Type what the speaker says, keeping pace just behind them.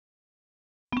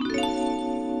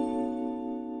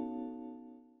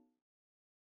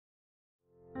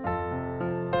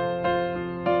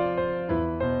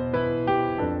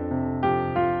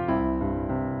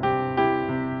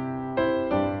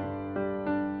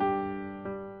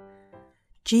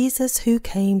Jesus who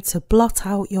came to blot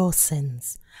out your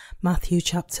sins. Matthew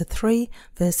chapter 3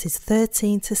 verses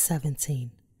 13 to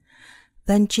 17.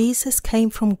 Then Jesus came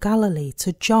from Galilee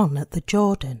to John at the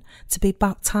Jordan to be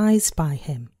baptized by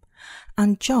him.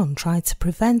 And John tried to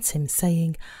prevent him,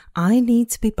 saying, I need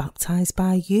to be baptized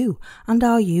by you, and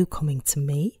are you coming to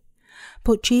me?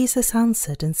 But Jesus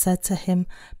answered and said to him,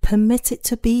 Permit it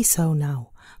to be so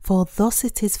now, for thus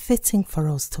it is fitting for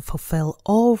us to fulfill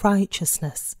all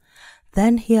righteousness.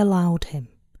 Then he allowed him.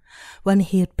 When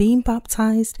he had been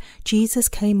baptized, Jesus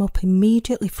came up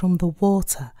immediately from the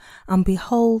water, and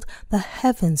behold, the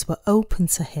heavens were opened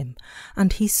to him,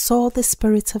 and he saw the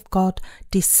Spirit of God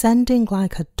descending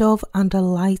like a dove and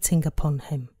alighting upon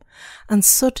him. And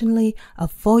suddenly a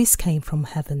voice came from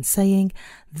heaven, saying,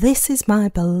 This is my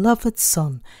beloved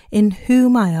Son, in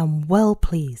whom I am well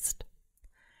pleased.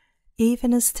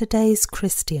 Even as today's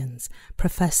Christians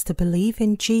profess to believe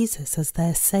in Jesus as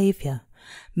their Saviour,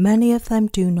 many of them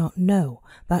do not know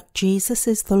that Jesus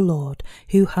is the Lord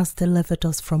who has delivered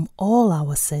us from all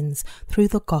our sins through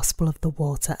the gospel of the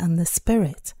water and the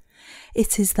Spirit.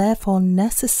 It is therefore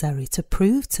necessary to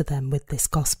prove to them with this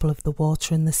gospel of the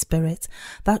water and the Spirit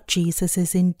that Jesus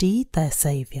is indeed their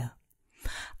Saviour.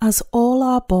 As all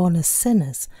are born as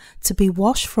sinners, to be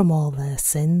washed from all their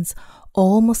sins,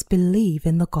 all must believe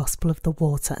in the gospel of the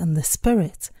water and the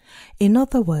Spirit. In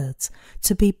other words,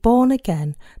 to be born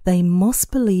again, they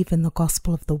must believe in the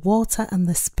gospel of the water and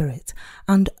the Spirit,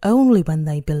 and only when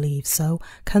they believe so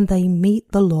can they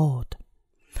meet the Lord.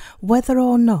 Whether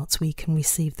or not we can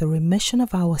receive the remission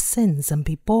of our sins and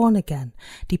be born again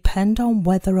depend on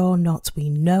whether or not we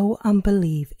know and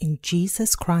believe in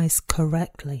Jesus Christ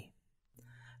correctly.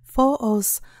 For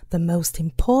us, the most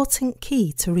important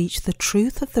key to reach the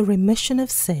truth of the remission of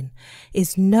sin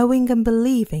is knowing and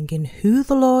believing in who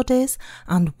the Lord is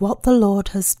and what the Lord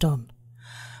has done.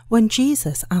 When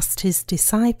Jesus asked his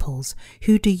disciples,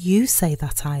 Who do you say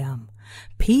that I am?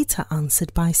 Peter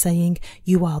answered by saying,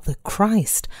 You are the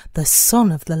Christ, the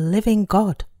Son of the living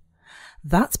God.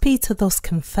 That Peter thus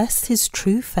confessed his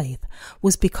true faith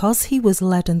was because he was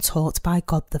led and taught by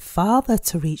God the Father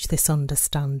to reach this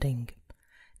understanding.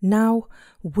 Now,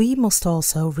 we must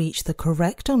also reach the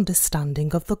correct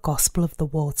understanding of the gospel of the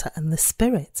water and the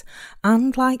Spirit,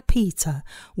 and like Peter,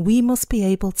 we must be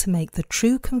able to make the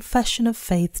true confession of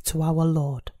faith to our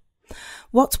Lord.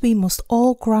 What we must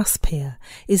all grasp here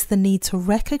is the need to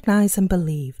recognize and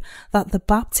believe that the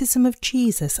baptism of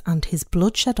Jesus and his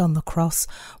blood shed on the cross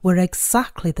were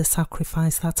exactly the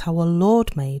sacrifice that our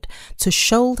Lord made to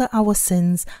shoulder our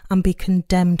sins and be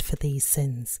condemned for these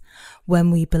sins.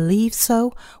 When we believe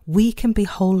so, we can be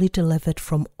wholly delivered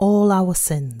from all our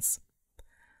sins.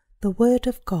 The Word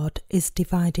of God is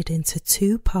divided into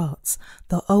two parts,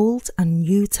 the Old and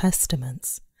New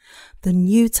Testaments. The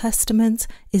New Testament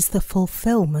is the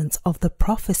fulfillment of the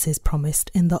prophecies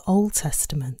promised in the Old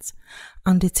Testament,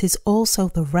 and it is also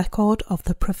the record of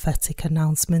the prophetic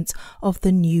announcement of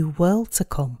the new world to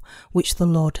come, which the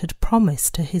Lord had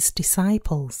promised to his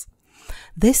disciples.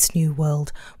 This new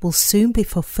world will soon be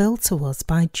fulfilled to us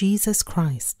by Jesus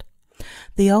Christ.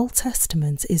 The Old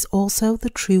Testament is also the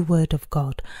true word of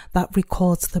God that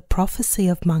records the prophecy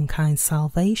of mankind's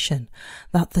salvation,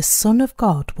 that the Son of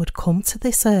God would come to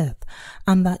this earth,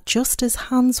 and that just as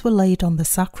hands were laid on the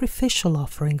sacrificial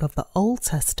offering of the Old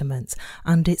Testament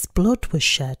and its blood was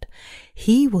shed,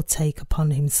 he would take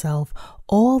upon himself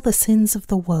all the sins of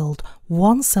the world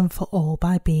once and for all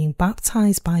by being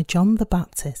baptized by John the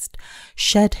Baptist,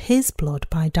 shed his blood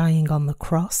by dying on the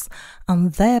cross,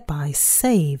 and thereby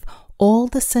save all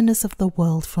the sinners of the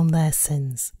world from their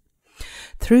sins.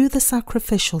 Through the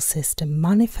sacrificial system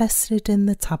manifested in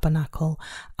the Tabernacle,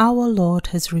 our Lord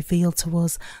has revealed to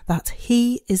us that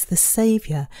he is the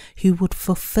Saviour who would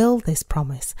fulfill this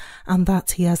promise, and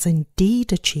that he has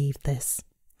indeed achieved this.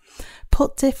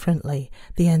 Put differently,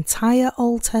 the entire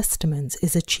Old Testament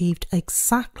is achieved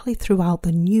exactly throughout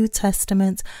the New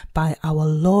Testament by our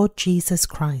Lord Jesus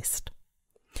Christ.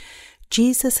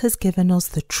 Jesus has given us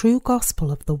the true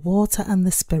gospel of the water and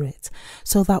the Spirit,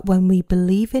 so that when we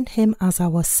believe in him as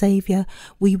our Saviour,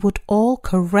 we would all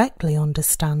correctly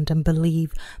understand and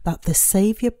believe that the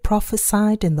Saviour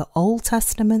prophesied in the Old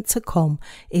Testament to come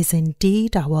is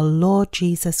indeed our Lord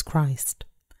Jesus Christ.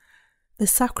 The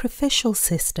sacrificial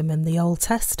system in the Old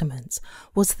Testament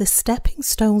was the stepping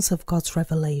stones of God's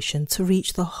revelation to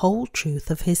reach the whole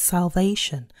truth of his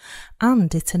salvation,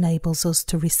 and it enables us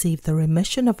to receive the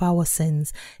remission of our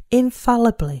sins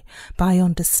infallibly by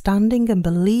understanding and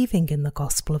believing in the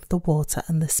gospel of the water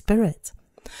and the Spirit.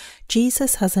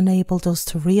 Jesus has enabled us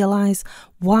to realize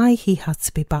why he had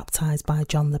to be baptized by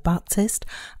John the Baptist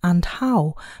and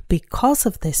how, because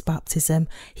of this baptism,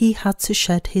 he had to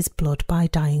shed his blood by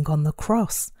dying on the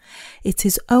cross. It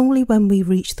is only when we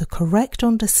reach the correct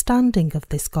understanding of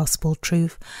this gospel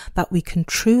truth that we can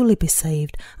truly be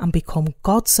saved and become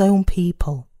God's own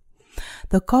people.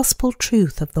 The gospel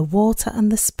truth of the water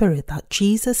and the Spirit that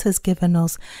Jesus has given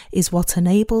us is what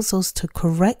enables us to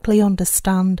correctly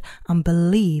understand and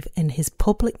believe in his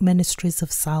public ministries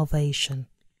of salvation.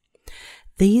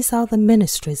 These are the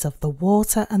ministries of the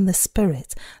water and the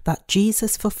Spirit that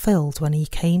Jesus fulfilled when he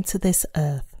came to this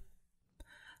earth.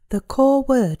 The core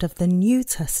word of the New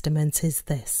Testament is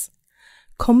this: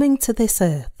 coming to this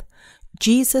earth,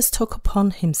 Jesus took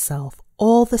upon himself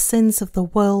all the sins of the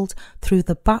world through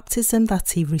the baptism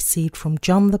that he received from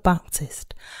John the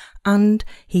Baptist, and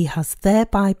he has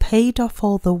thereby paid off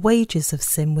all the wages of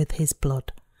sin with his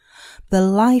blood. The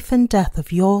life and death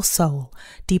of your soul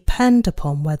depend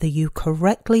upon whether you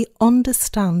correctly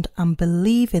understand and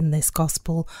believe in this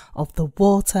gospel of the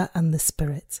water and the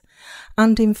Spirit.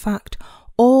 And in fact,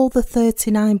 all the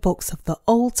 39 books of the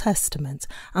Old Testament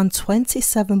and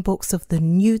 27 books of the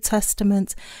New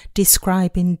Testament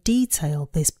describe in detail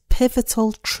this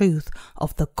pivotal truth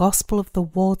of the gospel of the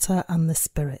water and the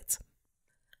Spirit.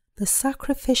 The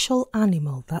sacrificial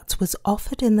animal that was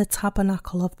offered in the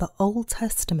tabernacle of the Old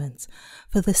Testament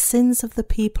for the sins of the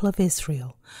people of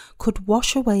Israel could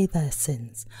wash away their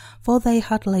sins, for they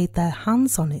had laid their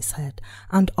hands on its head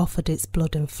and offered its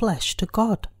blood and flesh to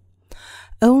God.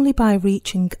 Only by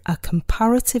reaching a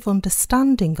comparative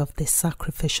understanding of this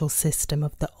sacrificial system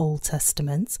of the Old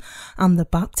Testament and the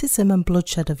baptism and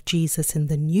bloodshed of Jesus in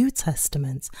the New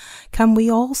Testament can we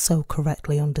also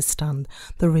correctly understand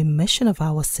the remission of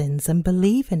our sins and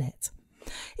believe in it.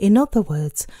 In other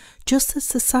words, just as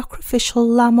the sacrificial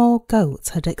lamb or goat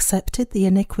had accepted the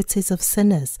iniquities of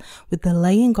sinners with the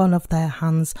laying on of their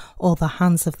hands or the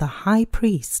hands of the high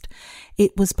priest,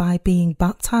 it was by being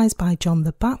baptized by John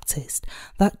the Baptist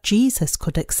that Jesus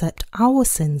could accept our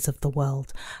sins of the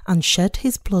world and shed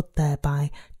his blood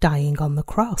thereby, dying on the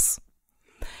cross.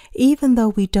 Even though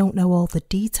we don't know all the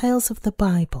details of the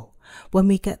Bible, when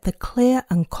we get the clear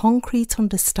and concrete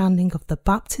understanding of the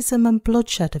baptism and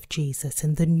bloodshed of Jesus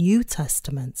in the New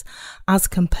Testament, as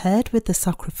compared with the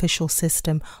sacrificial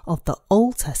system of the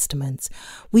Old Testament,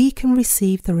 we can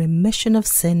receive the remission of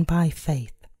sin by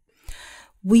faith.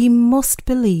 We must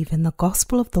believe in the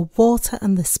gospel of the water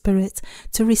and the Spirit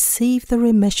to receive the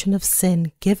remission of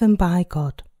sin given by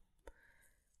God.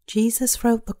 Jesus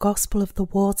wrote the gospel of the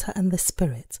water and the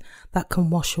Spirit that can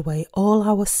wash away all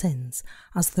our sins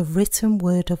as the written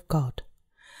word of God.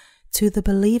 To the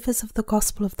believers of the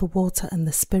gospel of the water and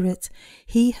the Spirit,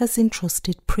 he has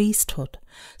entrusted priesthood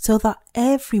so that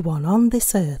everyone on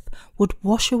this earth would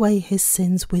wash away his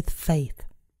sins with faith.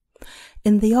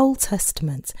 In the Old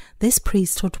Testament, this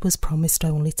priesthood was promised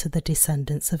only to the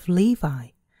descendants of Levi.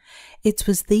 It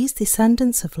was these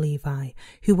descendants of Levi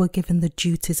who were given the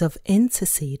duties of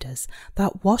interceders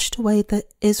that washed away the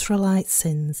Israelites'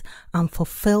 sins and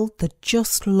fulfilled the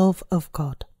just love of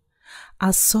God.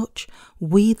 As such,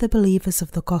 we, the believers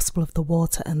of the gospel of the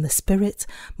water and the Spirit,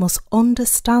 must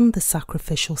understand the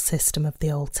sacrificial system of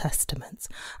the Old Testament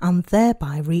and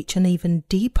thereby reach an even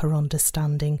deeper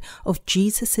understanding of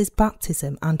Jesus'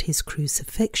 baptism and his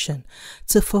crucifixion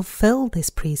to fulfill this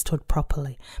priesthood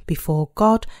properly before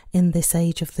God in this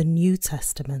age of the New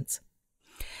Testament.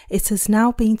 It has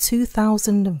now been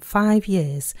 2005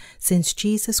 years since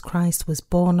Jesus Christ was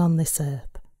born on this earth.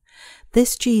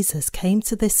 This Jesus came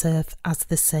to this earth as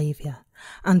the Saviour,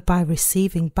 and by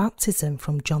receiving baptism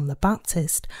from John the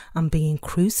Baptist and being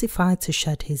crucified to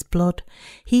shed his blood,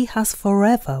 he has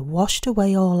forever washed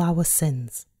away all our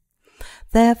sins.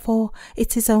 Therefore,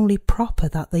 it is only proper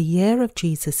that the year of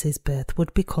Jesus' birth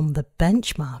would become the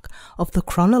benchmark of the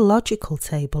chronological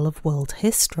table of world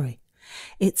history.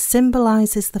 It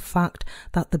symbolises the fact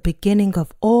that the beginning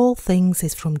of all things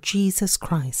is from Jesus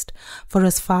Christ, for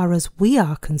as far as we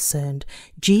are concerned,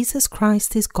 Jesus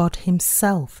Christ is God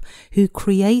himself, who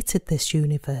created this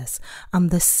universe, and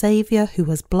the Saviour who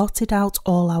has blotted out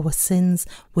all our sins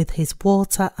with his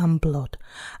water and blood,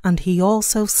 and he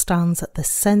also stands at the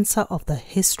centre of the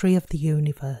history of the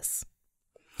universe.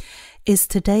 Is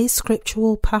today's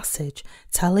scriptural passage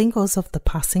telling us of the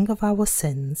passing of our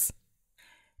sins?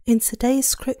 In today's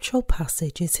scriptural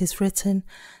passage it is written,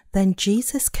 "Then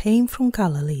Jesus came from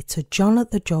Galilee to John at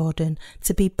the Jordan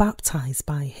to be baptized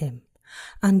by him.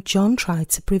 And John tried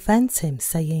to prevent him,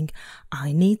 saying,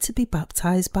 'I need to be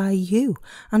baptized by you,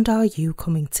 and are you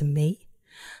coming to me?'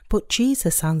 But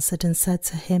Jesus answered and said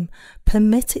to him,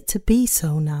 Permit it to be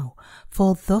so now,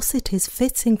 for thus it is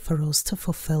fitting for us to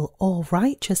fulfill all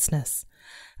righteousness.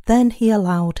 Then he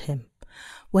allowed him.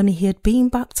 When he had been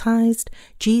baptized,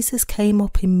 Jesus came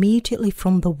up immediately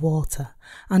from the water,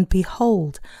 and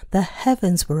behold, the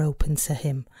heavens were opened to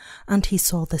him, and he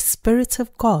saw the Spirit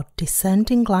of God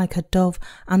descending like a dove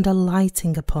and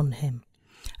alighting upon him.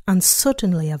 And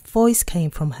suddenly a voice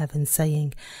came from heaven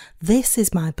saying, This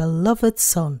is my beloved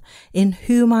Son, in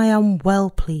whom I am well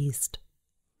pleased.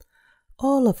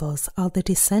 All of us are the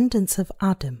descendants of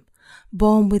Adam,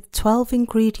 born with 12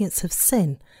 ingredients of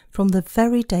sin from the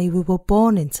very day we were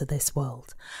born into this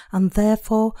world, and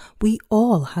therefore we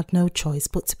all had no choice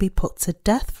but to be put to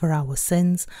death for our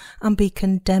sins and be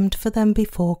condemned for them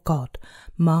before God.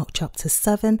 Mark chapter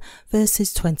 7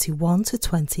 verses 21 to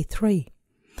 23.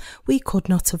 We could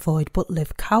not avoid but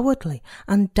live cowardly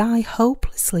and die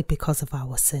hopelessly because of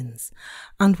our sins,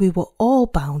 and we were all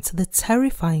bound to the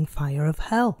terrifying fire of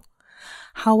hell.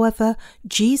 However,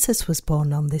 Jesus was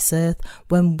born on this earth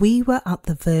when we were at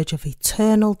the verge of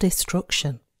eternal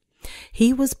destruction.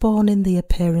 He was born in the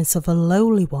appearance of a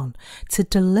lowly one to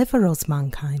deliver us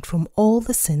mankind from all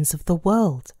the sins of the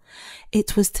world.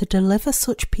 It was to deliver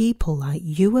such people like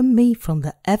you and me from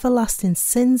the everlasting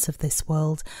sins of this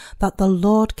world that the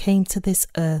Lord came to this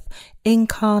earth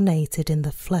incarnated in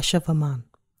the flesh of a man.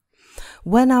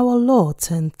 When our Lord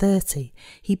turned 30,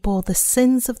 he bore the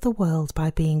sins of the world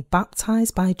by being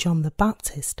baptized by John the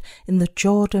Baptist in the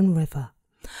Jordan River.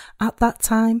 At that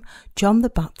time, John the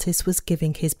Baptist was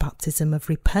giving his baptism of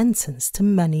repentance to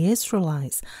many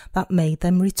Israelites that made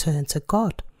them return to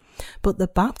God. But the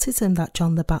baptism that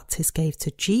John the Baptist gave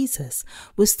to Jesus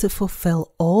was to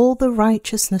fulfill all the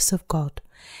righteousness of God.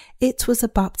 It was a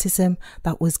baptism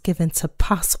that was given to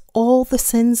pass all the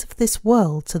sins of this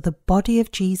world to the body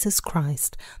of Jesus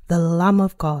Christ, the Lamb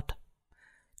of God.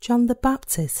 John the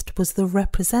Baptist was the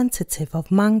representative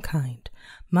of mankind,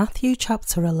 Matthew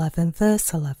chapter 11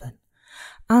 verse 11.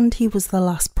 And he was the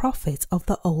last prophet of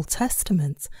the Old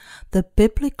Testament, the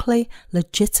biblically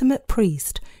legitimate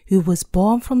priest who was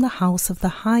born from the house of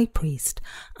the high priest,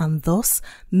 and thus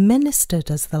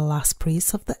ministered as the last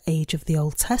priest of the age of the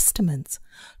Old Testament.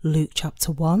 Luke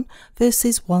chapter 1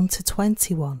 verses 1 to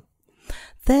 21.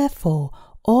 Therefore,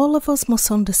 all of us must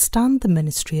understand the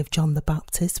ministry of John the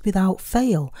Baptist without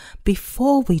fail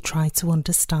before we try to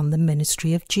understand the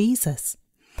ministry of Jesus.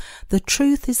 The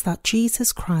truth is that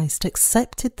Jesus Christ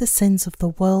accepted the sins of the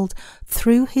world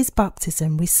through his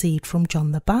baptism received from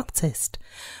John the Baptist.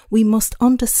 We must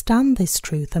understand this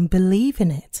truth and believe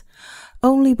in it.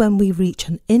 Only when we reach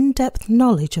an in-depth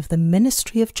knowledge of the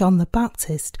ministry of John the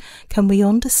Baptist can we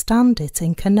understand it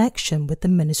in connection with the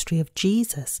ministry of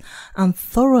Jesus and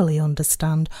thoroughly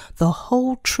understand the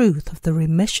whole truth of the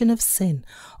remission of sin,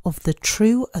 of the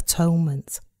true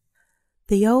atonement.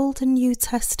 The Old and New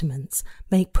Testaments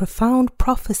make profound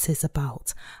prophecies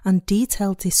about and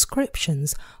detailed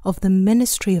descriptions of the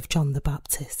ministry of John the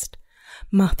Baptist.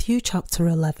 Matthew chapter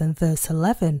 11 verse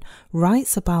 11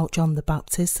 writes about John the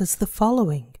Baptist as the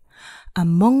following: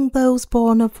 Among those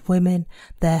born of women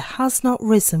there has not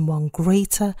risen one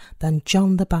greater than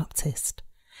John the Baptist.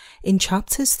 In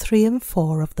chapters 3 and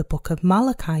 4 of the book of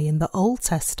Malachi in the Old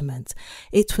Testament,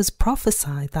 it was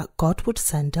prophesied that God would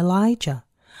send Elijah.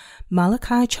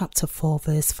 Malachi chapter 4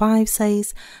 verse 5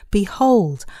 says,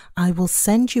 Behold, I will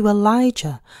send you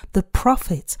Elijah, the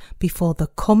prophet, before the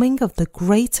coming of the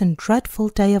great and dreadful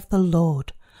day of the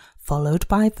Lord. Followed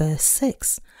by verse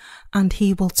 6, And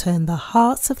he will turn the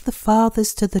hearts of the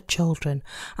fathers to the children,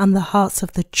 and the hearts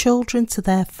of the children to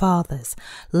their fathers,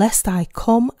 lest I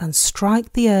come and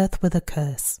strike the earth with a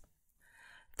curse.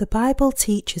 The Bible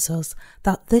teaches us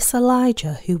that this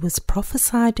Elijah who was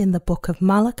prophesied in the book of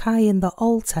Malachi in the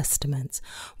Old Testament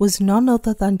was none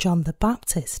other than John the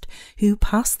Baptist, who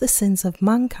passed the sins of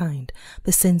mankind,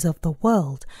 the sins of the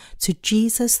world, to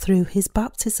Jesus through his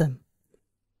baptism.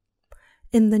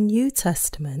 In the New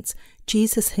Testament,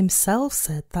 Jesus himself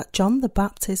said that John the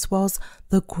Baptist was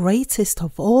the greatest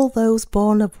of all those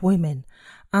born of women,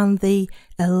 and the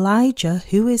Elijah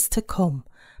who is to come.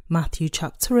 Matthew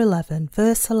chapter 11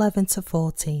 verse 11 to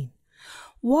 14.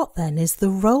 What then is the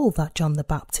role that John the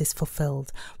Baptist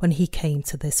fulfilled when he came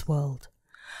to this world?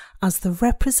 As the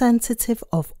representative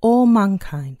of all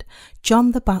mankind,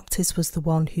 John the Baptist was the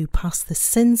one who passed the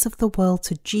sins of the world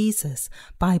to Jesus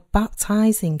by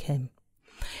baptizing him.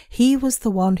 He was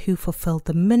the one who fulfilled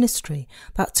the ministry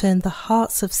that turned the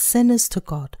hearts of sinners to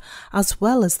God, as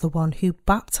well as the one who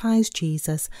baptized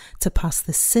Jesus to pass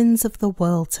the sins of the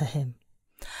world to him.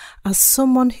 As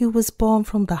someone who was born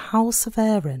from the house of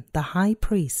Aaron, the high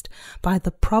priest, by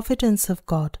the providence of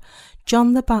God,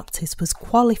 John the Baptist was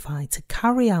qualified to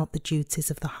carry out the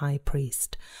duties of the high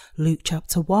priest. Luke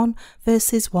chapter 1,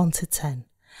 verses 1 to 10.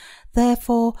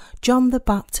 Therefore, John the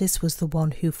Baptist was the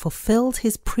one who fulfilled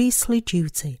his priestly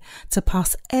duty to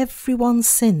pass everyone's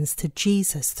sins to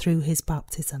Jesus through his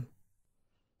baptism.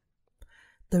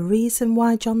 The reason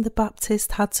why John the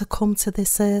Baptist had to come to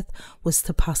this earth was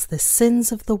to pass the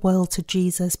sins of the world to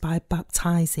Jesus by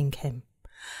baptizing him.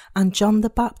 And John the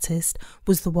Baptist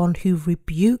was the one who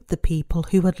rebuked the people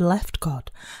who had left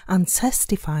God and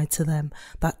testified to them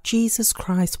that Jesus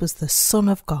Christ was the Son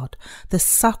of God, the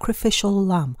sacrificial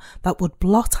lamb that would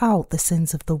blot out the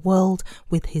sins of the world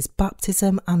with his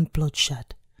baptism and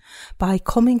bloodshed. By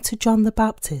coming to John the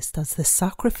Baptist as the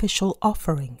sacrificial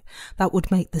offering that would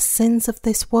make the sins of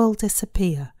this world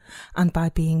disappear, and by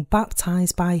being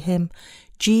baptized by him,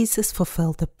 Jesus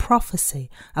fulfilled the prophecy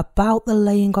about the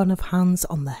laying on of hands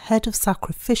on the head of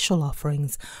sacrificial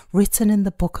offerings written in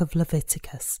the book of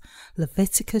Leviticus,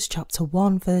 Leviticus chapter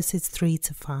 1 verses 3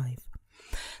 to 5.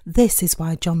 This is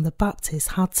why John the Baptist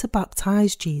had to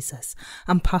baptize Jesus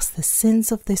and pass the sins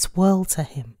of this world to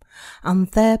him, and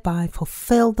thereby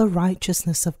fulfill the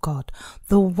righteousness of God,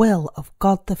 the will of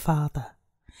God the Father.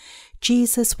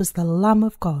 Jesus was the Lamb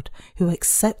of God who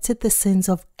accepted the sins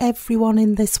of everyone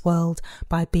in this world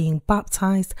by being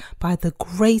baptized by the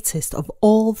greatest of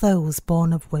all those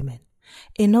born of women.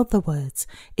 In other words,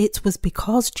 it was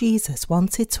because Jesus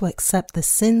wanted to accept the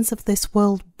sins of this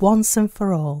world once and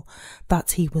for all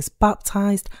that he was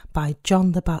baptized by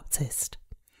John the Baptist.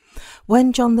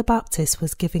 When John the Baptist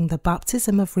was giving the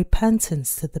baptism of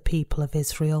repentance to the people of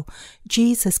Israel,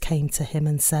 Jesus came to him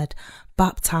and said,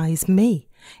 "Baptize me.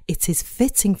 It is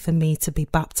fitting for me to be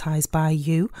baptized by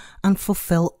you and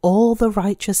fulfill all the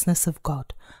righteousness of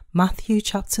God." Matthew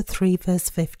chapter 3 verse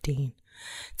 15.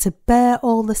 To bear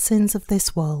all the sins of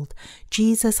this world,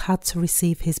 Jesus had to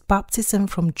receive his baptism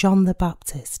from John the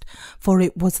Baptist, for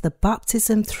it was the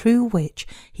baptism through which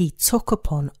he took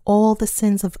upon all the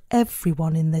sins of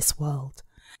everyone in this world.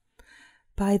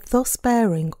 By thus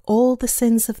bearing all the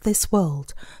sins of this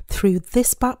world through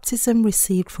this baptism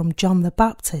received from John the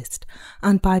Baptist,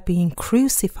 and by being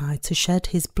crucified to shed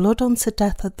his blood unto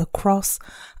death at the cross,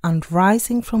 and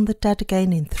rising from the dead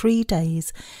again in 3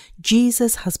 days,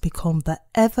 Jesus has become the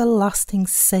everlasting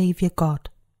Saviour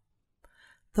God.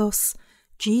 Thus,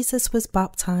 Jesus was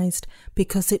baptized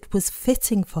because it was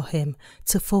fitting for him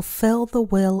to fulfill the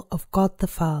will of God the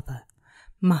Father.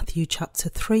 Matthew chapter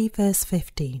 3 verse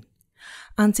 15.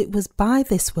 And it was by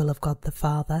this will of God the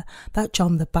Father that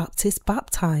John the Baptist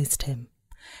baptized him.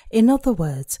 In other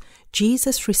words,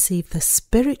 Jesus received the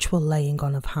spiritual laying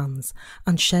on of hands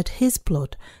and shed his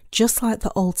blood just like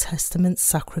the Old Testament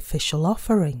sacrificial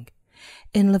offering.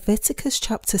 In Leviticus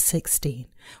chapter 16,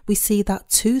 we see that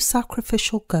 2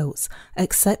 sacrificial goats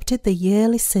accepted the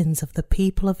yearly sins of the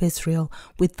people of Israel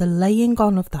with the laying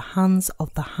on of the hands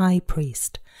of the high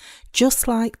priest. Just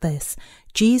like this,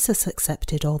 Jesus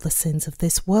accepted all the sins of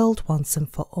this world once and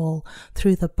for all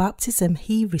through the baptism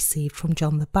he received from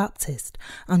John the Baptist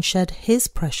and shed his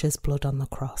precious blood on the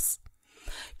cross.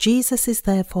 Jesus is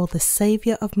therefore the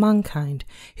Saviour of mankind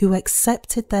who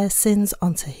accepted their sins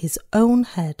onto his own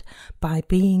head by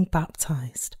being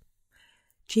baptized.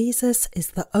 Jesus is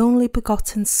the only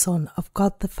begotten Son of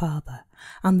God the Father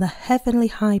and the heavenly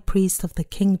high priest of the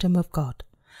kingdom of God.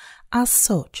 As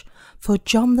such, for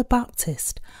John the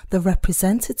Baptist, the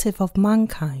representative of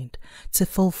mankind, to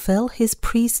fulfill his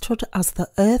priesthood as the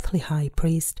earthly high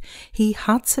priest, he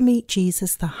had to meet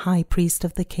Jesus, the high priest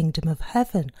of the kingdom of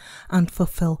heaven, and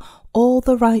fulfill all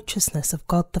the righteousness of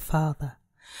God the Father.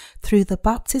 Through the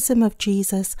baptism of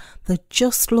Jesus, the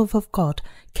just love of God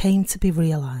came to be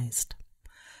realized.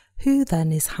 Who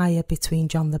then is higher between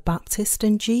John the Baptist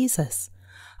and Jesus?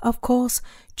 Of course,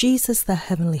 Jesus the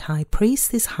heavenly high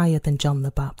priest is higher than John the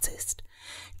Baptist.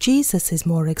 Jesus is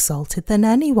more exalted than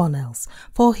anyone else,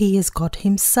 for he is God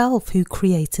himself who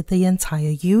created the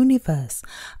entire universe,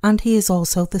 and he is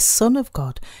also the Son of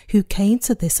God who came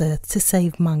to this earth to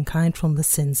save mankind from the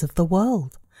sins of the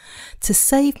world. To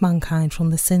save mankind from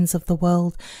the sins of the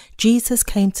world, Jesus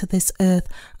came to this earth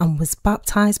and was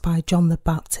baptized by John the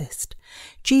Baptist.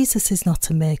 Jesus is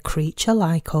not a mere creature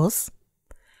like us.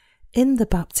 In the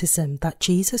baptism that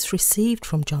Jesus received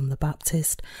from John the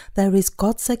Baptist, there is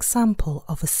God's example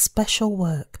of a special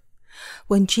work.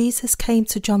 When Jesus came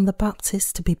to John the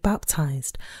Baptist to be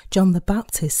baptized, John the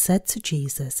Baptist said to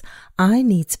Jesus, "I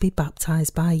need to be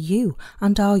baptized by you,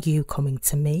 and are you coming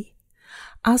to me?"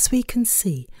 As we can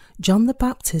see, John the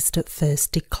Baptist at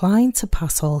first declined to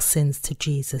pass all sins to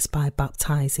Jesus by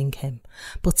baptizing him,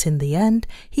 but in the end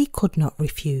he could not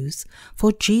refuse,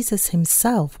 for Jesus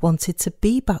himself wanted to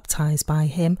be baptized by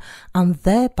him and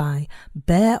thereby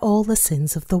bear all the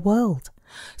sins of the world.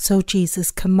 So Jesus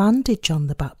commanded John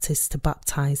the Baptist to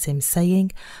baptize him,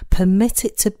 saying, "Permit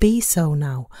it to be so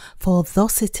now, for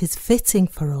thus it is fitting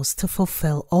for us to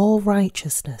fulfill all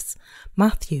righteousness."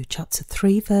 Matthew chapter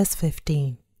 3 verse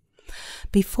 15.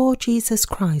 Before Jesus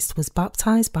Christ was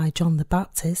baptized by John the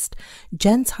Baptist,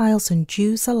 Gentiles and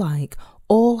Jews alike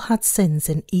all had sins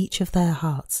in each of their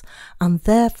hearts, and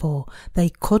therefore they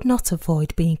could not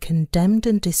avoid being condemned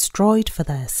and destroyed for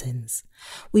their sins.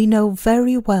 We know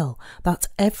very well that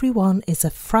everyone is a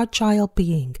fragile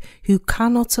being who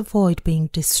cannot avoid being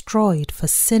destroyed for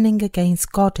sinning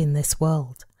against God in this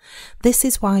world. This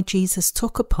is why Jesus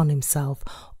took upon himself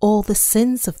all the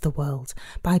sins of the world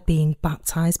by being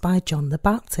baptized by John the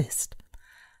Baptist.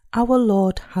 Our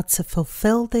Lord had to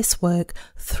fulfill this work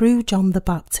through John the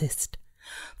Baptist.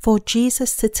 For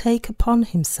Jesus to take upon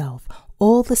himself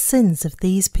all the sins of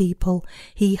these people,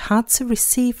 he had to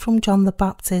receive from John the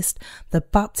Baptist the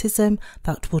baptism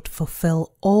that would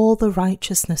fulfill all the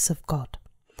righteousness of God.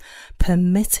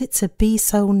 Permit it to be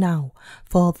so now,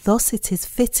 for thus it is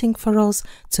fitting for us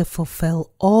to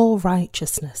fulfill all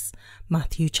righteousness.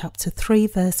 Matthew chapter 3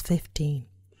 verse 15.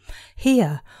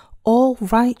 Here, all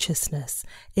righteousness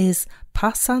is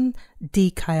pasan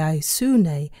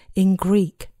dikaiosune in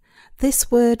Greek.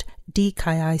 This word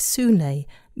dikaiosune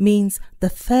means the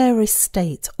fairest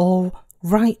state or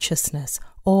righteousness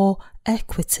or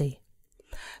equity.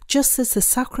 Just as the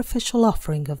sacrificial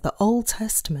offering of the Old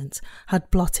Testament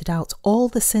had blotted out all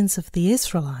the sins of the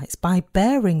Israelites by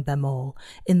bearing them all,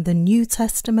 in the New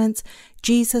Testament,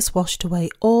 Jesus washed away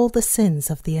all the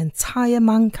sins of the entire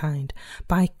mankind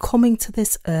by coming to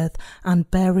this earth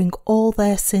and bearing all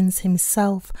their sins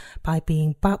himself by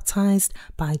being baptized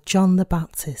by John the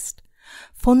Baptist.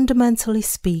 Fundamentally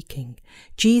speaking,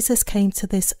 Jesus came to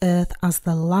this earth as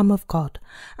the Lamb of God,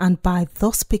 and by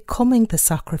thus becoming the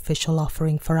sacrificial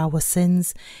offering for our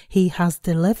sins, he has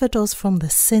delivered us from the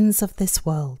sins of this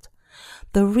world.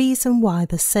 The reason why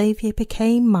the Saviour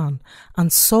became man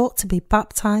and sought to be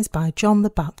baptized by John the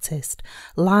Baptist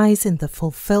lies in the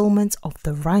fulfillment of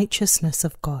the righteousness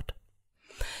of God.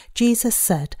 Jesus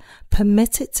said,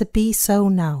 "Permit it to be so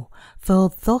now,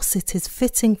 for thus it is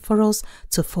fitting for us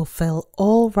to fulfill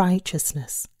all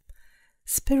righteousness."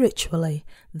 Spiritually,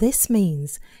 this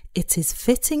means it is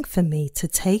fitting for me to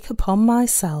take upon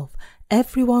myself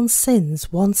everyone's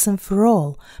sins once and for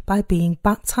all by being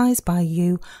baptized by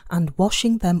you and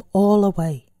washing them all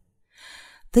away.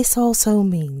 This also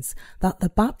means that the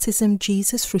baptism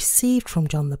Jesus received from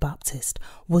John the Baptist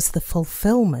was the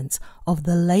fulfillment of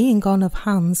the laying on of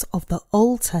hands of the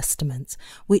Old Testament,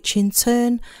 which in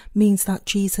turn means that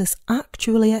Jesus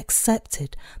actually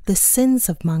accepted the sins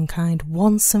of mankind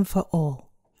once and for all.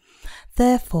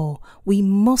 Therefore, we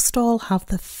must all have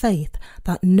the faith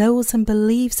that knows and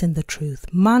believes in the truth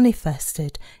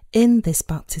manifested in this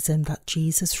baptism that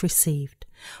Jesus received.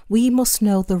 We must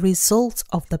know the result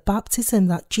of the baptism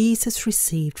that Jesus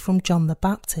received from John the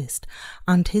Baptist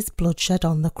and his blood shed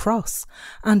on the cross,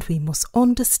 and we must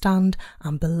understand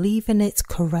and believe in it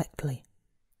correctly.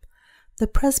 The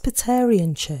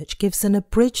Presbyterian Church gives an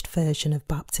abridged version of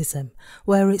baptism,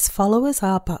 where its followers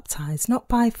are baptized not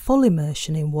by full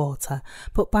immersion in water,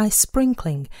 but by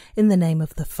sprinkling in the name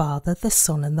of the Father, the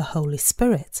Son, and the Holy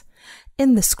Spirit.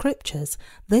 In the Scriptures,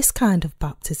 this kind of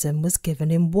baptism was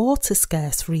given in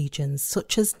water-scarce regions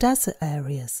such as desert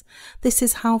areas. This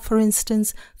is how, for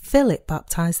instance, Philip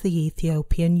baptized the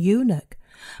Ethiopian eunuch.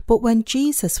 But when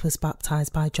Jesus was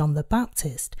baptized by John the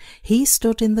Baptist, he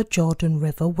stood in the Jordan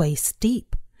River waist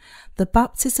deep. The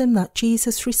baptism that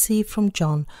Jesus received from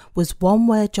John was one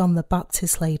where John the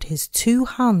Baptist laid his 2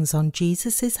 hands on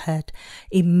Jesus' head,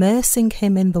 immersing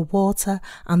him in the water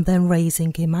and then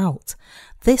raising him out.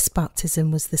 This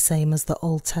baptism was the same as the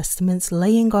Old Testament's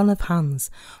laying on of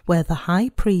hands, where the high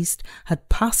priest had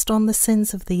passed on the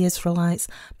sins of the Israelites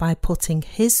by putting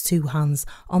his 2 hands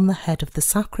on the head of the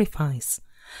sacrifice.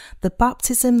 The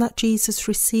baptism that Jesus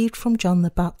received from John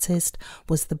the Baptist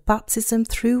was the baptism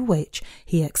through which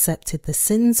he accepted the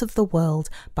sins of the world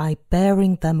by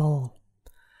bearing them all.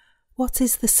 What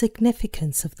is the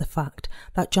significance of the fact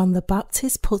that John the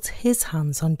Baptist put his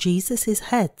hands on Jesus'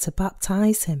 head to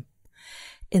baptize him?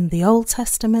 In the Old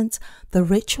Testament, the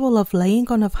ritual of laying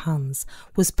on of hands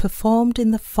was performed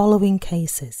in the following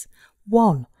cases.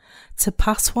 1. To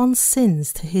pass one's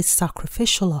sins to his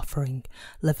sacrificial offering,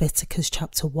 Leviticus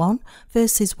chapter 1,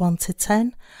 verses 1 to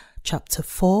 10, chapter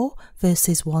 4,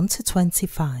 verses 1 to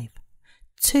 25.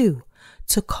 2.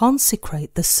 To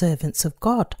consecrate the servants of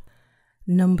God.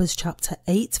 Numbers chapter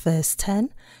 8, verse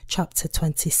 10, chapter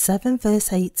 27,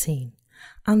 verse 18.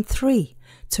 And 3.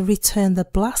 To return the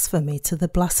blasphemy to the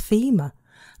blasphemer.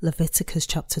 Leviticus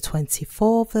chapter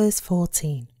 24, verse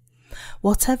 14.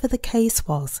 Whatever the case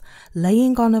was,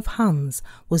 laying on of hands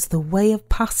was the way of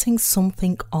passing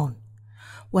something on.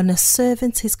 When a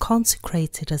servant is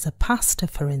consecrated as a pastor,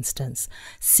 for instance,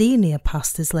 senior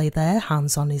pastors lay their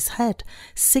hands on his head,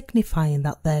 signifying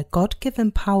that their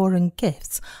God-given power and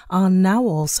gifts are now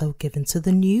also given to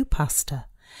the new pastor.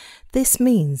 This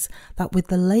means that with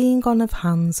the laying on of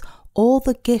hands, all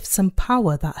the gifts and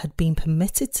power that had been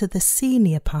permitted to the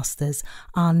senior pastors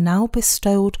are now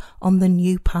bestowed on the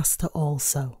new pastor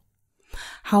also.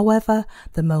 However,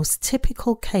 the most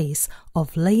typical case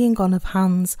of laying on of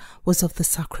hands was of the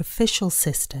sacrificial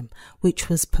system, which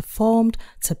was performed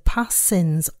to pass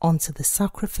sins onto the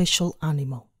sacrificial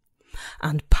animal.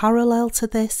 And parallel to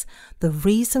this, the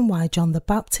reason why John the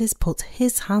Baptist put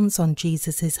his hands on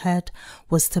Jesus' head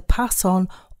was to pass on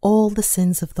all the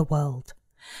sins of the world.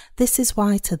 This is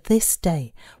why to this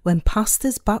day, when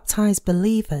pastors baptize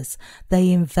believers,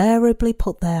 they invariably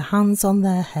put their hands on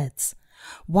their heads.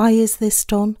 Why is this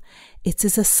done? It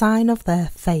is a sign of their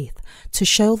faith, to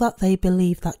show that they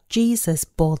believe that Jesus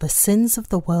bore the sins of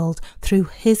the world through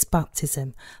his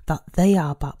baptism, that they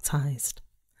are baptized.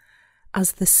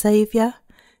 As the Saviour,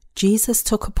 Jesus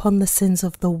took upon the sins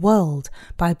of the world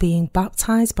by being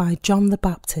baptized by John the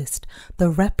Baptist, the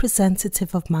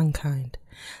representative of mankind.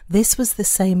 This was the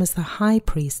same as the high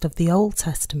priest of the Old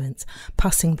Testament,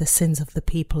 passing the sins of the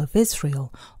people of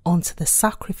Israel onto the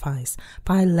sacrifice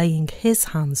by laying his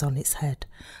hands on its head.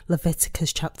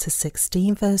 Leviticus chapter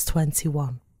 16, verse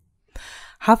 21.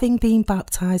 Having been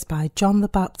baptized by John the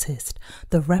Baptist,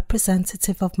 the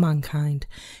representative of mankind,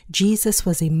 Jesus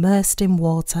was immersed in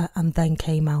water and then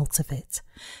came out of it.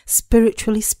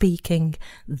 Spiritually speaking,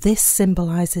 this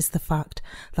symbolizes the fact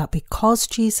that because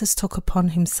Jesus took upon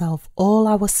himself all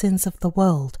our sins of the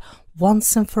world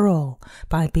once and for all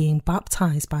by being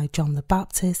baptized by John the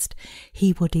Baptist,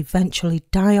 he would eventually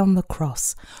die on the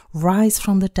cross, rise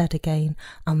from the dead again,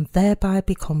 and thereby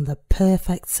become the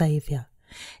perfect Saviour.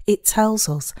 It tells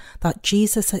us that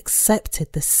Jesus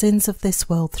accepted the sins of this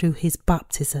world through his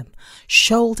baptism,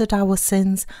 shouldered our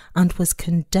sins, and was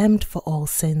condemned for all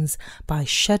sins by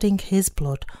shedding his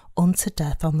blood unto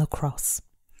death on the cross.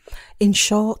 In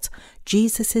short,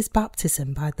 Jesus'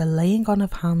 baptism by the laying on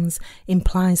of hands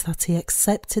implies that he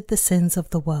accepted the sins of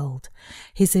the world.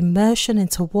 His immersion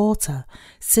into water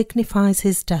signifies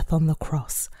his death on the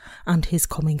cross, and his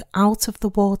coming out of the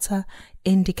water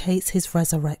indicates his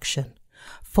resurrection.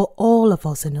 For all of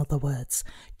us, in other words,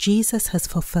 Jesus has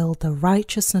fulfilled the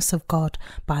righteousness of God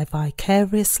by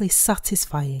vicariously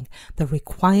satisfying the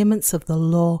requirements of the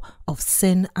law of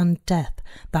sin and death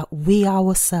that we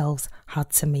ourselves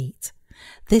had to meet.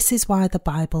 This is why the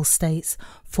Bible states,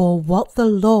 "For what the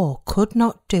law could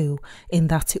not do, in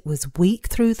that it was weak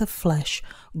through the flesh,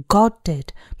 God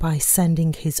did by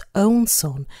sending his own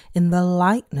Son in the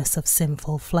likeness of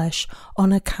sinful flesh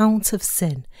on account of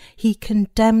sin. He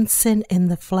condemned sin in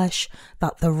the flesh,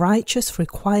 that the righteous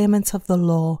requirement of the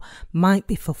law might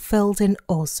be fulfilled in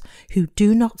us, who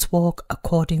do not walk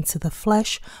according to the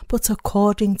flesh, but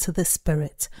according to the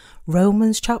Spirit."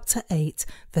 Romans chapter 8,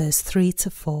 verse 3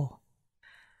 to 4.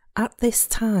 At this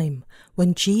time,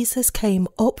 when Jesus came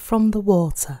up from the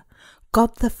water,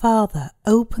 God the Father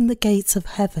opened the gates of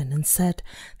heaven and said,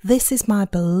 "This is my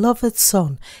beloved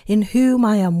Son, in whom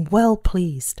I am well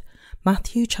pleased."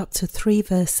 Matthew chapter 3,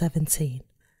 verse 17.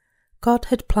 God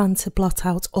had planned to blot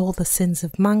out all the sins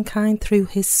of mankind through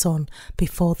his Son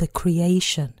before the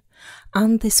creation.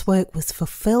 And this work was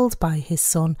fulfilled by his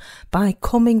Son by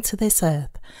coming to this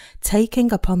earth,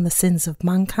 taking upon the sins of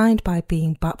mankind by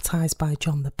being baptized by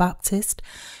John the Baptist,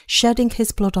 shedding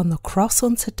his blood on the cross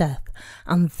unto death,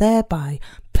 and thereby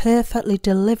perfectly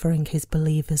delivering his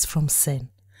believers from sin.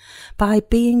 By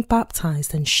being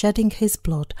baptized and shedding his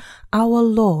blood, our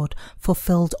Lord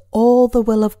fulfilled all the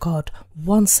will of God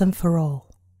once and for all.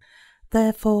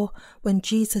 Therefore, when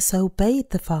Jesus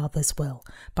obeyed the Father's will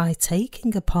by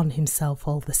taking upon himself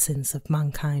all the sins of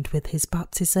mankind with his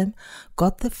baptism,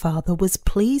 God the Father was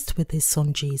pleased with his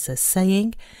Son Jesus,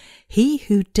 saying, "He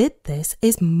who did this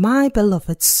is my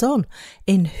beloved Son,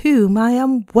 in whom I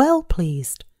am well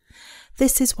pleased."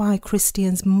 This is why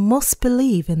Christians must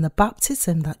believe in the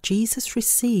baptism that Jesus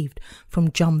received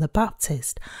from John the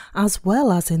Baptist, as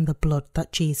well as in the blood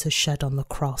that Jesus shed on the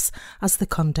cross as the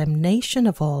condemnation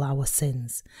of all our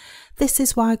sins. This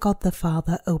is why God the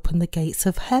Father opened the gates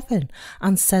of heaven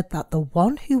and said that the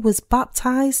one who was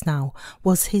baptized now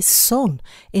was his Son,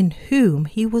 in whom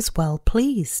he was well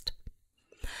pleased.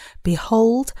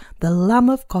 Behold, the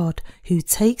Lamb of God who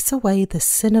takes away the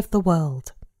sin of the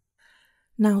world.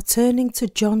 Now turning to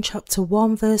John chapter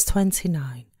 1 verse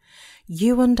 29,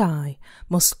 you and I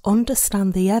must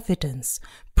understand the evidence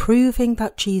proving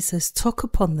that Jesus took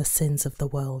upon the sins of the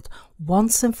world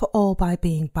once and for all by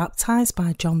being baptized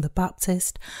by John the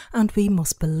Baptist, and we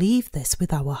must believe this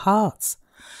with our hearts.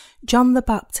 John the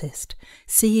Baptist,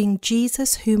 seeing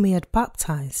Jesus whom he had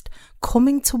baptized,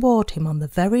 coming toward him on the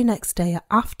very next day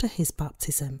after his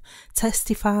baptism,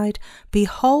 testified,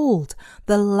 Behold,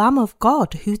 the Lamb of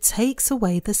God who takes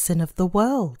away the sin of the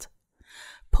world.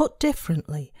 Put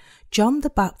differently, John the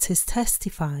Baptist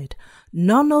testified,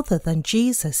 none other than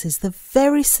Jesus is the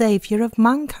very Saviour of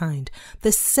mankind,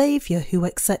 the Saviour who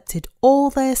accepted all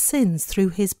their sins through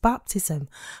his baptism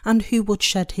and who would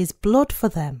shed his blood for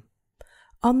them.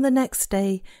 On the next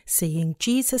day, seeing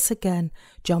Jesus again,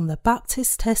 John the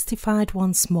Baptist testified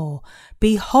once more,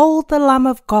 Behold the Lamb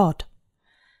of God.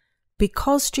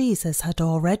 Because Jesus had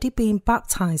already been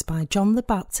baptized by John the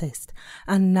Baptist,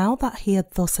 and now that he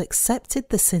had thus accepted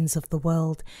the sins of the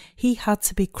world, he had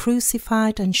to be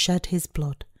crucified and shed his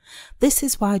blood. This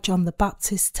is why John the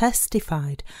Baptist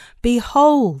testified,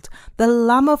 Behold the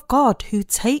Lamb of God who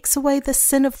takes away the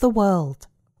sin of the world.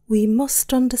 We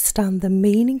must understand the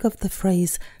meaning of the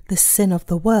phrase, the sin of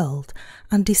the world,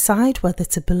 and decide whether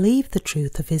to believe the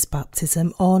truth of his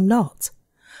baptism or not.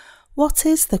 What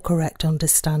is the correct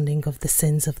understanding of the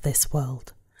sins of this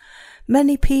world?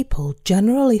 Many people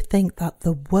generally think that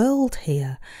the world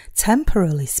here,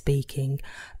 temporally speaking,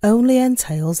 only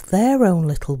entails their own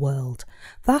little world.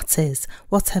 That is,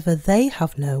 whatever they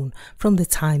have known from the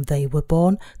time they were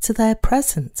born to their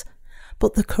present.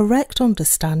 But the correct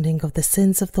understanding of the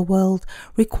sins of the world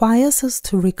requires us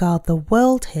to regard the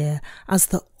world here as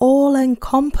the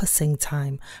all-encompassing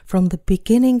time from the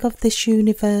beginning of this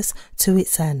universe to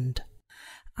its end.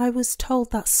 I was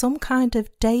told that some kind of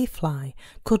day fly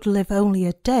could live only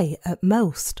a day at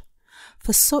most.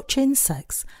 For such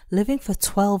insects, living for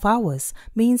 12 hours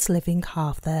means living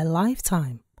half their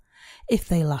lifetime. If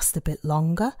they last a bit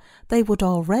longer, they would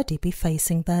already be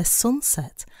facing their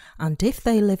sunset, and if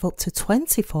they live up to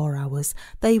 24 hours,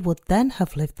 they would then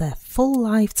have lived their full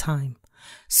lifetime.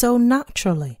 So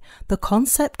naturally, the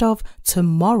concept of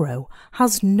tomorrow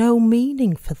has no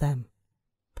meaning for them.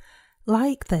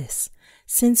 Like this,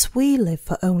 since we live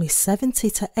for only 70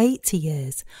 to 80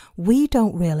 years, we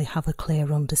don't really have a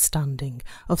clear understanding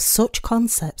of such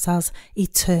concepts as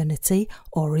eternity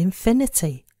or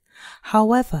infinity.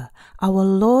 However, our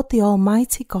Lord the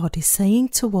Almighty God is saying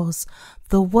to us,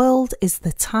 the world is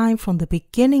the time from the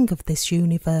beginning of this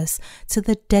universe to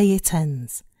the day it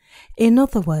ends. In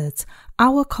other words,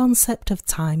 our concept of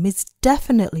time is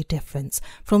definitely different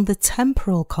from the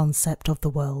temporal concept of the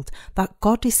world that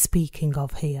God is speaking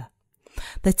of here.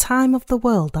 The time of the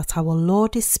world that our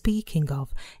Lord is speaking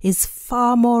of is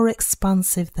far more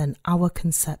expansive than our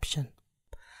conception.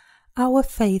 Our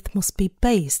faith must be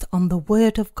based on the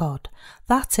Word of God.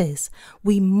 That is,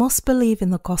 we must believe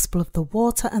in the gospel of the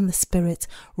water and the Spirit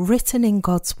written in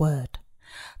God's Word.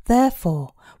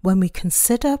 Therefore, when we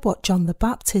consider what John the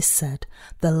Baptist said,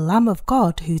 the Lamb of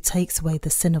God who takes away the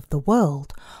sin of the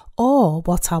world, or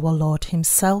what our Lord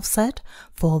himself said,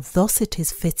 for thus it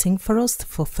is fitting for us to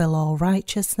fulfill all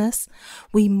righteousness,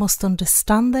 we must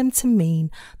understand them to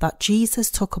mean that Jesus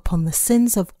took upon the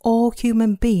sins of all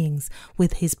human beings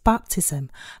with his baptism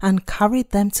and carried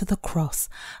them to the cross,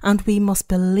 and we must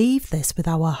believe this with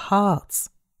our hearts.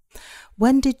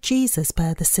 When did Jesus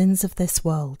bear the sins of this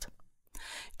world?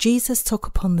 Jesus took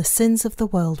upon the sins of the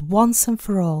world once and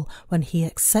for all when he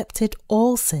accepted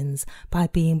all sins by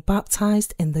being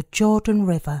baptized in the Jordan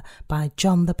River by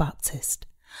John the Baptist.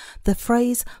 The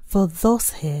phrase "for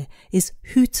thus" here is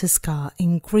houtoskar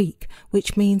in Greek,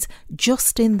 which means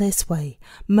just in this way,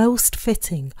 most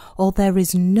fitting, or there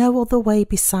is no other way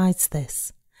besides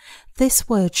this. This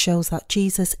word shows that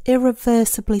Jesus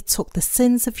irreversibly took the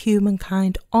sins of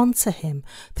humankind onto him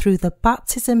through the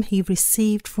baptism he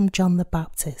received from John the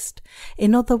Baptist.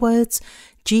 In other words,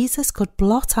 Jesus could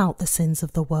blot out the sins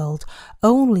of the world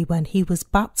only when he was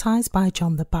baptized by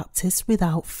John the Baptist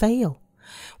without fail.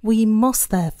 We must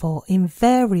therefore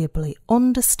invariably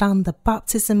understand the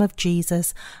baptism of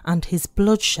Jesus and his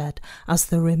bloodshed as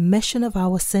the remission of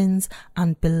our sins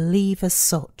and believe as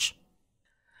such.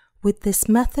 With this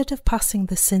method of passing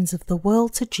the sins of the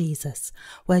world to Jesus,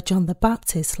 where John the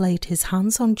Baptist laid his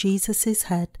hands on Jesus'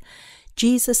 head,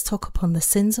 Jesus took upon the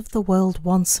sins of the world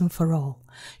once and for all,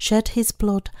 shed his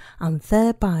blood, and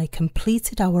thereby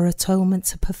completed our atonement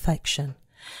to perfection.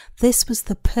 This was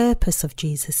the purpose of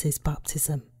Jesus'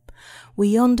 baptism.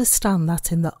 We understand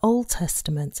that in the Old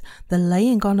Testament, the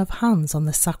laying on of hands on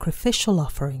the sacrificial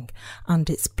offering and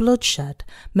its bloodshed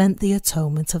meant the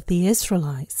atonement of the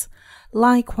Israelites.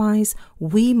 Likewise,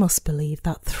 we must believe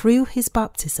that through his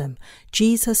baptism,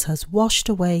 Jesus has washed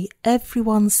away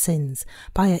everyone's sins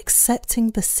by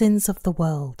accepting the sins of the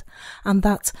world, and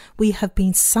that we have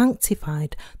been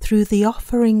sanctified through the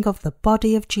offering of the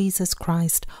body of Jesus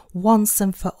Christ once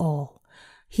and for all.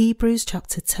 Hebrews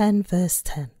chapter 10 verse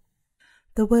 10.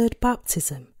 The word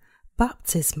baptism,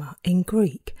 baptisma in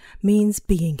Greek, means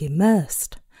being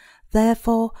immersed.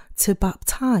 Therefore, to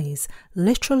baptize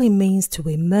literally means to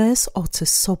immerse or to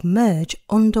submerge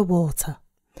under water.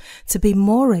 To be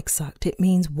more exact, it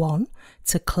means 1.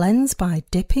 To cleanse by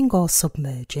dipping or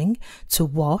submerging, to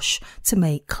wash, to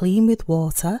make clean with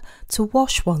water, to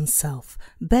wash oneself,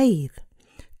 bathe.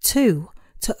 2.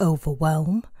 To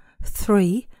overwhelm.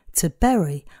 3. To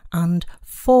bury. And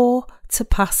 4. To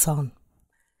pass on.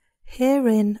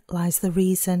 Herein lies the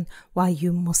reason why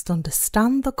you must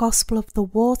understand the gospel of the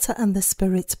water and the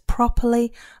Spirit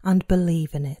properly and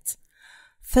believe in it.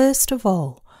 First of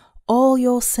all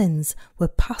your sins were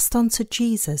passed on to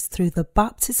Jesus through the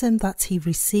baptism that he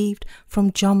received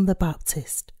from John the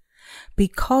Baptist.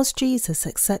 Because Jesus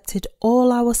accepted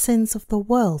all our sins of the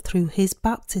world through his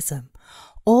baptism,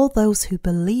 all those who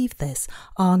believe this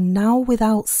are now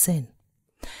without sin.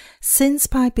 Since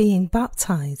by being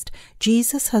baptized,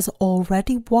 Jesus has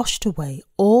already washed away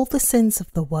all the sins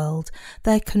of the world,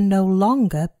 there can no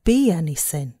longer be any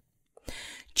sin.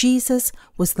 Jesus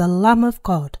was the Lamb of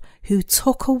God who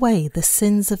took away the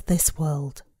sins of this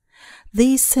world.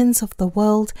 These sins of the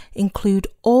world include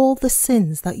all the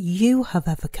sins that you have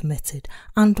ever committed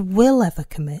and will ever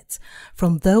commit,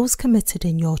 from those committed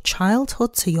in your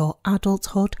childhood to your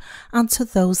adulthood, and to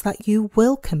those that you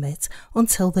will commit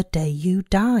until the day you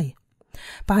die.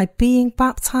 By being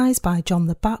baptized by John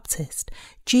the Baptist,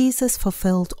 Jesus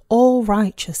fulfilled all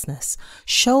righteousness,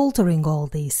 shouldering all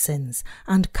these sins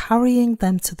and carrying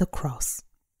them to the cross.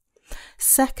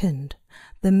 Second,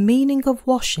 the meaning of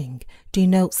washing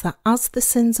denotes that as the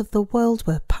sins of the world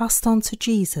were passed on to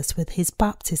Jesus with his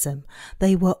baptism,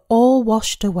 they were all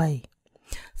washed away.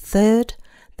 Third,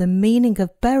 the meaning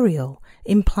of burial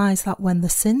implies that when the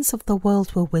sins of the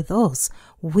world were with us,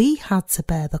 we had to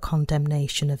bear the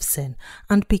condemnation of sin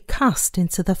and be cast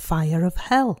into the fire of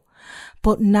hell.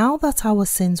 But now that our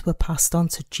sins were passed on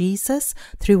to Jesus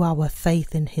through our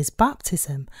faith in his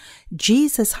baptism,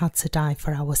 Jesus had to die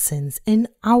for our sins in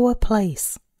our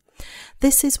place.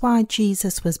 This is why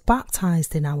Jesus was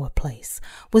baptized in our place,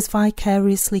 was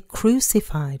vicariously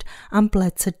crucified and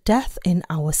bled to death in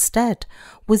our stead,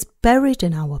 was buried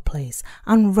in our place,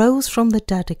 and rose from the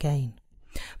dead again.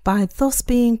 By thus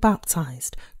being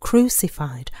baptized,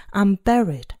 crucified, and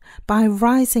buried, by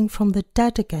rising from the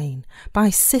dead again, by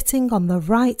sitting on the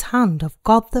right hand of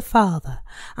God the Father,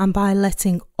 and by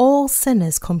letting all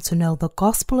sinners come to know the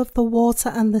gospel of the water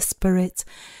and the Spirit,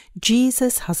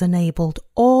 Jesus has enabled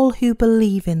all who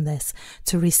believe in this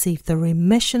to receive the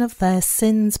remission of their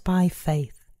sins by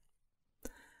faith.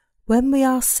 When we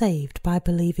are saved by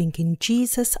believing in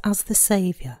Jesus as the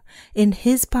Saviour, in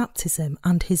his baptism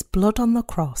and his blood on the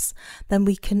cross, then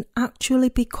we can actually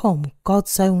become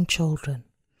God's own children.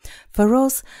 For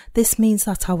us, this means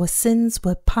that our sins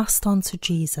were passed on to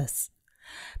Jesus.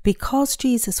 Because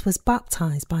Jesus was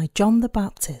baptized by John the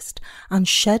Baptist and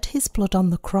shed his blood on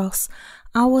the cross,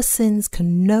 our sins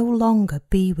can no longer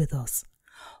be with us.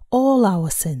 All our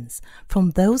sins,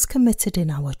 from those committed in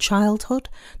our childhood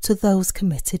to those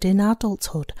committed in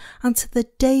adulthood and to the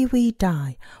day we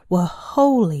die, were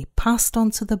wholly passed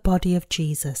on to the body of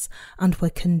Jesus and were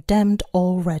condemned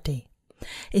already.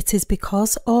 It is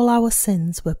because all our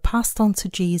sins were passed on to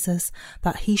Jesus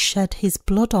that he shed his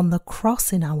blood on the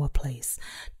cross in our place,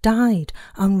 died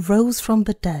and rose from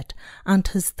the dead, and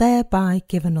has thereby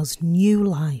given us new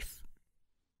life.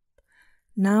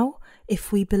 Now,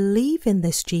 if we believe in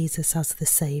this Jesus as the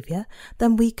Saviour,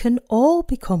 then we can all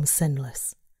become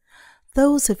sinless.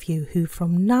 Those of you who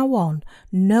from now on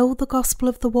know the gospel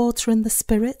of the water and the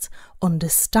Spirit,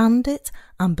 understand it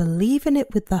and believe in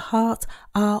it with the heart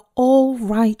are all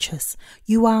righteous.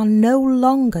 You are no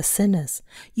longer sinners.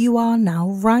 You are now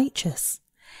righteous.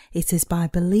 It is by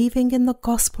believing in the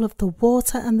gospel of the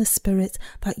water and the Spirit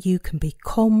that you can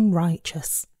become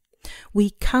righteous.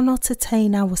 We cannot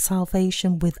attain our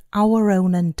salvation with our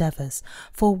own endeavours,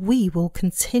 for we will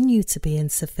continue to be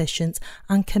insufficient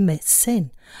and commit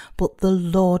sin. But the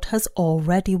Lord has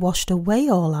already washed away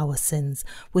all our sins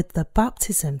with the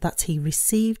baptism that he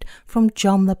received from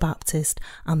John the Baptist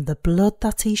and the blood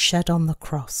that he shed on the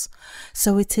cross.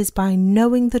 So it is by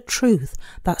knowing the truth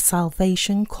that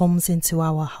salvation comes into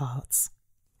our hearts.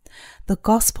 The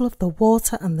gospel of the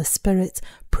water and the Spirit,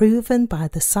 proven by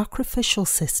the sacrificial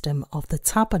system of the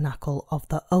tabernacle of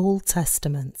the Old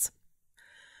Testament.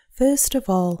 First of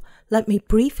all, let me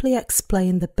briefly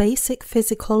explain the basic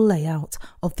physical layout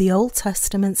of the Old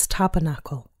Testament's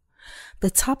tabernacle. The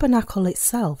tabernacle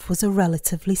itself was a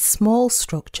relatively small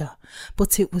structure,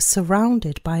 but it was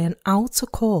surrounded by an outer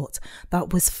court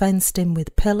that was fenced in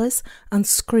with pillars and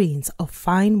screens of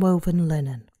fine woven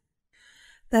linen.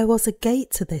 There was a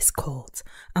gate to this court,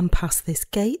 and past this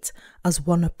gate, as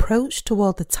one approached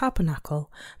toward the tabernacle,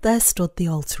 there stood the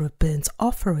altar of burnt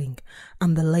offering,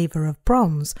 and the laver of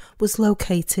bronze was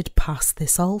located past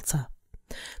this altar.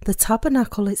 The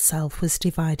tabernacle itself was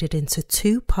divided into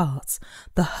two parts,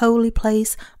 the holy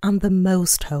place and the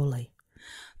most holy.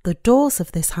 The doors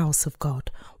of this house of God,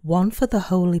 one for the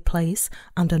holy place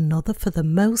and another for the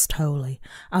most holy,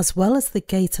 as well as the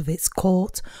gate of its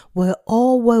court, were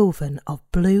all woven of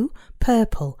blue,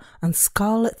 purple, and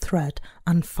scarlet thread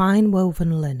and fine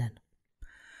woven linen.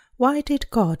 Why did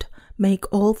God make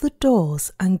all the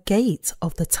doors and gates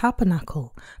of the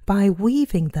tabernacle by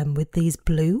weaving them with these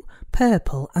blue,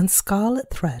 purple, and scarlet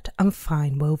thread and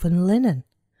fine woven linen?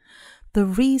 The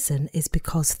reason is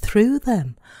because through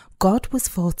them God was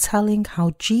foretelling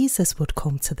how Jesus would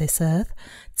come to this earth,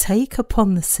 take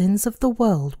upon the sins of the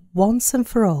world once and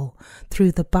for all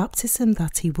through the baptism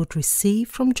that he would receive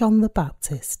from John the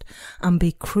Baptist, and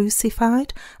be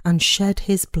crucified and shed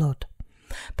his blood.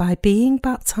 By being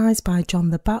baptized by John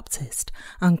the Baptist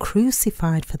and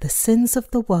crucified for the sins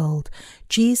of the world,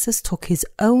 Jesus took his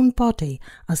own body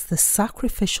as the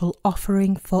sacrificial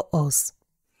offering for us.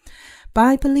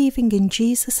 By believing in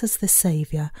Jesus as the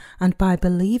Saviour, and by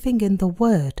believing in the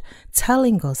Word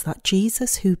telling us that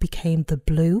Jesus, who became the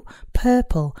blue,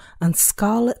 purple, and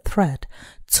scarlet thread,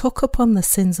 took upon the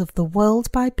sins of the world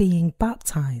by being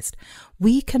baptized,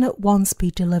 we can at once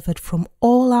be delivered from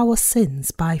all our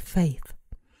sins by faith.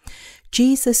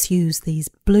 Jesus used these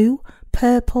blue,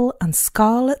 purple, and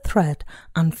scarlet thread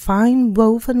and fine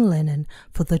woven linen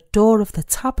for the door of the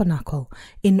tabernacle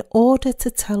in order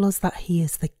to tell us that he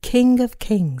is the King of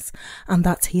Kings and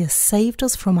that he has saved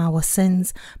us from our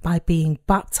sins by being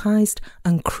baptized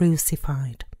and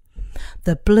crucified.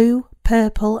 The blue,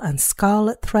 purple, and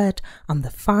scarlet thread and the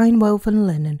fine woven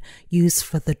linen used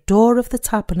for the door of the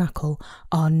tabernacle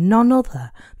are none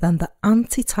other than the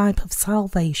antitype of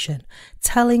salvation,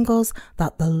 telling us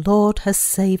that the Lord has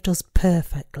saved us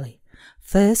perfectly.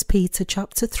 1 Peter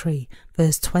chapter 3,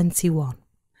 verse 21.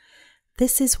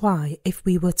 This is why, if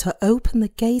we were to open the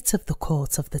gate of the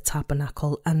court of the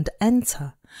tabernacle and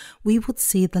enter, we would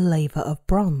see the laver of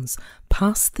bronze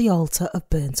past the altar of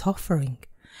burnt offering.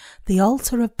 The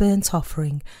altar of burnt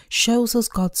offering shows us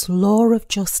God's law of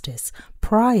justice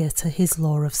prior to his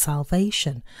law of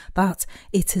salvation, that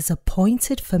it is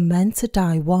appointed for men to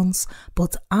die once,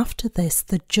 but after this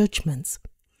the judgment.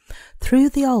 Through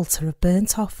the altar of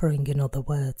burnt offering, in other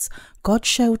words, God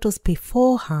showed us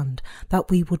beforehand that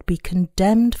we would be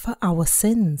condemned for our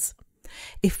sins.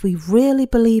 If we really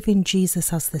believe in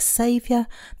Jesus as the Saviour,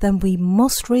 then we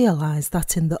must realise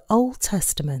that in the Old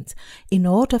Testament, in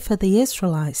order for the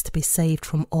Israelites to be saved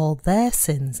from all their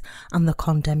sins and the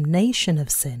condemnation of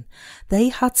sin, they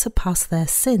had to pass their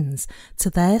sins to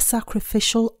their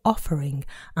sacrificial offering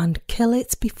and kill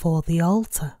it before the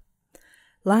altar.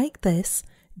 Like this,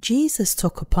 Jesus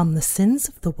took upon the sins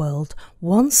of the world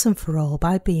once and for all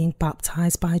by being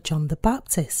baptized by John the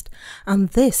Baptist, and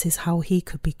this is how he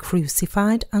could be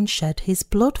crucified and shed his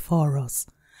blood for us.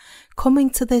 Coming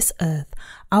to this earth,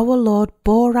 our Lord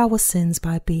bore our sins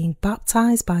by being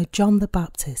baptized by John the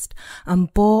Baptist,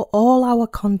 and bore all our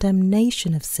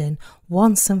condemnation of sin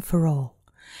once and for all.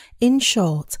 In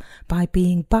short, by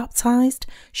being baptized,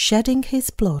 shedding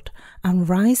his blood, and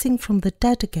rising from the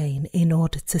dead again in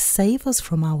order to save us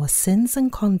from our sins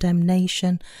and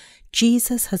condemnation,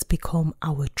 Jesus has become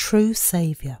our true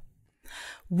Saviour.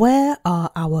 Where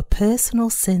are our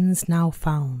personal sins now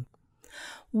found?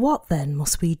 What then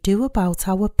must we do about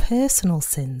our personal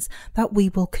sins that we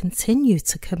will continue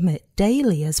to commit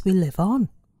daily as we live on?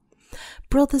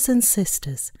 Brothers and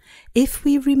sisters, if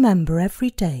we remember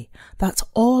every day that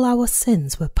all our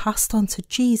sins were passed on to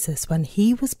Jesus when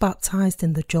he was baptized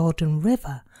in the Jordan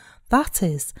River, That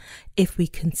is, if we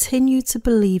continue to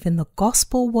believe in the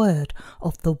gospel word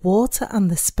of the water and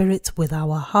the Spirit with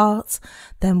our hearts,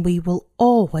 then we will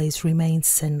always remain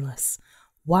sinless.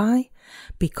 Why?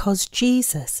 Because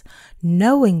Jesus,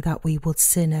 knowing that we would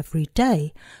sin every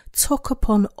day, took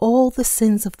upon all the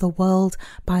sins of the world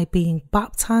by being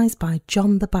baptized by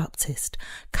John the Baptist,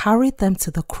 carried them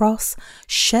to the cross,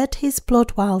 shed his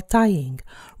blood while dying,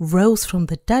 rose from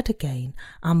the dead again,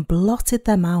 and blotted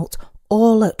them out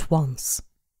all at once.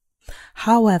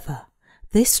 However,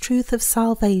 this truth of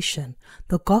salvation,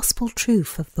 the gospel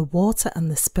truth of the water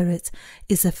and the Spirit,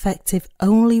 is effective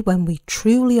only when we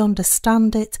truly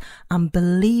understand it and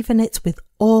believe in it with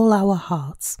all our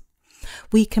hearts.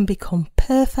 We can become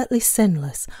perfectly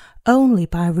sinless only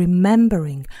by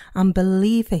remembering and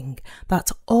believing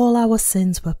that all our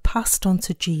sins were passed on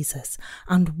to Jesus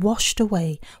and washed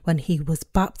away when he was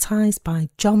baptized by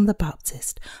John the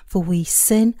Baptist, for we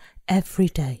sin every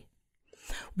day.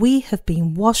 We have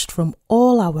been washed from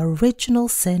all our original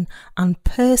sin and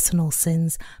personal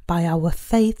sins by our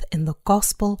faith in the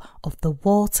gospel of the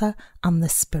water and the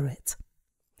Spirit.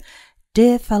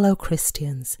 Dear fellow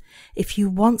Christians, if you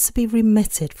want to be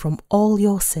remitted from all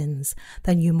your sins,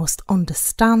 then you must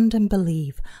understand and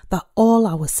believe that all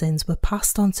our sins were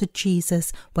passed on to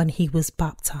Jesus when he was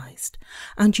baptized,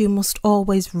 and you must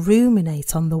always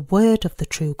ruminate on the word of the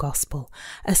true gospel,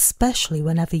 especially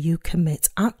whenever you commit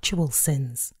actual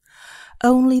sins.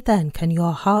 Only then can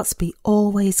your hearts be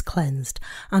always cleansed,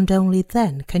 and only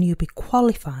then can you be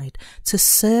qualified to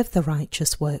serve the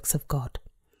righteous works of God.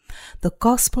 The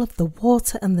gospel of the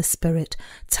water and the Spirit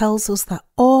tells us that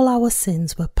all our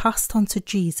sins were passed on to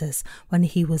Jesus when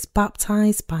he was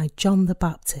baptized by John the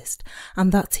Baptist,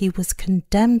 and that he was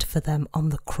condemned for them on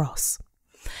the cross.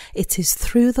 It is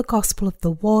through the gospel of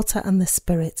the water and the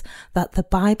Spirit that the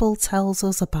Bible tells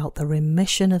us about the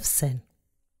remission of sin.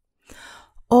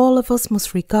 All of us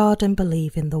must regard and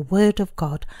believe in the Word of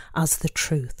God as the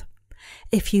truth.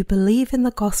 If you believe in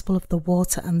the gospel of the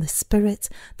water and the Spirit,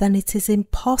 then it is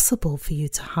impossible for you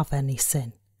to have any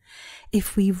sin.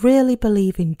 If we really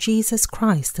believe in Jesus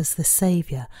Christ as the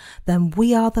Saviour, then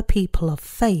we are the people of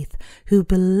faith who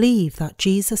believe that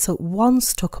Jesus at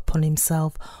once took upon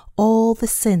himself all the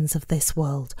sins of this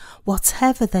world,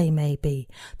 whatever they may be,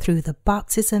 through the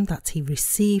baptism that he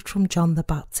received from John the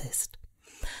Baptist.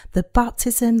 The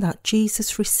baptism that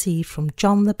Jesus received from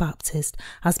John the Baptist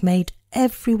has made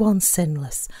everyone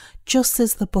sinless, just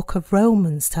as the book of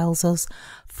Romans tells us,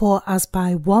 for as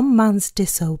by one man's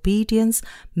disobedience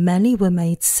many were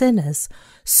made sinners,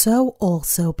 so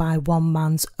also by one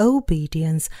man's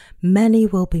obedience many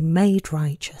will be made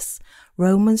righteous.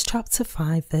 Romans chapter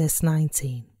 5 verse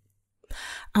 19.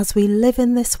 As we live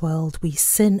in this world, we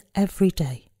sin every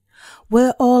day.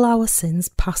 Were all our sins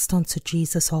passed on to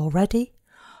Jesus already?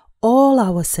 All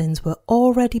our sins were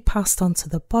already passed on to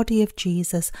the body of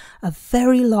Jesus a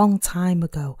very long time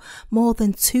ago, more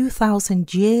than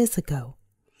 2,000 years ago.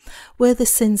 Were the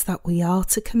sins that we are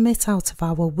to commit out of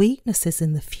our weaknesses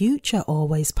in the future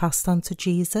always passed on to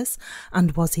Jesus,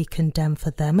 and was he condemned for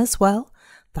them as well?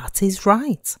 That is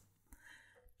right.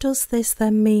 Does this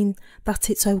then mean that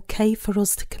it's okay for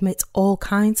us to commit all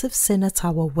kinds of sin at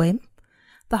our whim?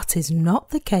 That is not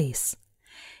the case.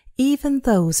 Even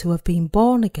those who have been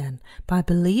born again by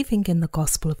believing in the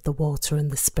gospel of the water and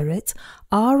the Spirit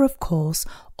are, of course,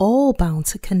 all bound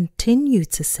to continue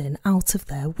to sin out of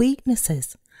their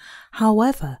weaknesses.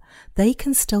 However, they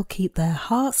can still keep their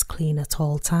hearts clean at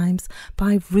all times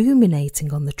by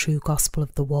ruminating on the true gospel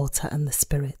of the water and the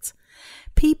Spirit.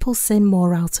 People sin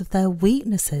more out of their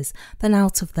weaknesses than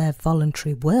out of their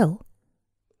voluntary will.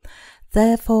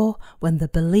 Therefore, when the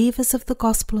believers of the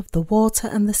gospel of the water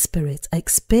and the Spirit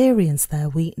experience their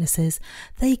weaknesses,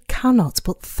 they cannot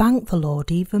but thank the Lord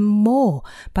even more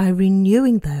by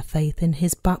renewing their faith in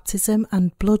his baptism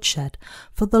and bloodshed,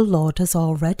 for the Lord has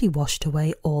already washed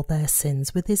away all their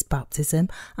sins with his baptism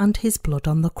and his blood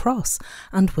on the cross,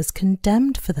 and was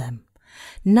condemned for them.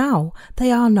 Now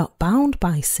they are not bound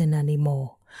by sin any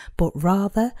more, but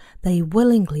rather they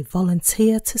willingly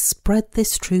volunteer to spread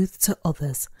this truth to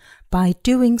others. By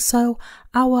doing so,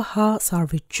 our hearts are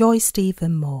rejoiced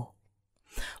even more.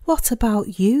 What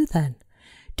about you then?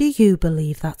 Do you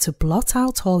believe that to blot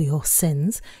out all your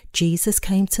sins, Jesus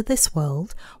came to this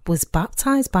world, was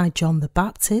baptized by John the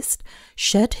Baptist,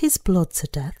 shed his blood to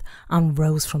death, and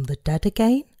rose from the dead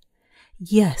again?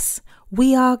 Yes,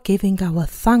 we are giving our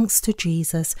thanks to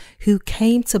Jesus, who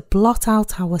came to blot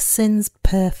out our sins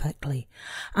perfectly,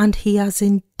 and he has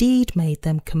indeed made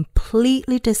them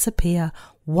completely disappear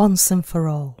once and for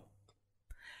all.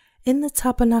 In the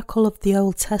Tabernacle of the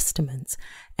Old Testament,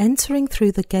 entering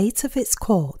through the gate of its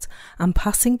court and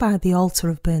passing by the altar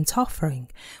of burnt offering,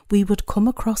 we would come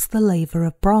across the laver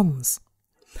of bronze.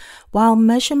 While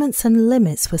measurements and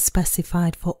limits were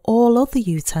specified for all other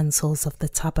utensils of the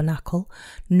tabernacle,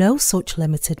 no such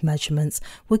limited measurements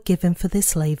were given for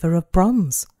this laver of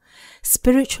bronze.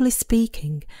 Spiritually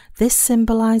speaking, this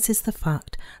symbolizes the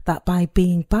fact that by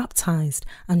being baptized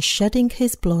and shedding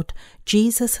his blood,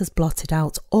 Jesus has blotted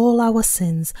out all our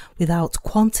sins without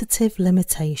quantitative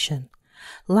limitation.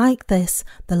 Like this,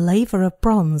 the laver of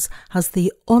bronze has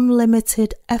the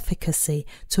unlimited efficacy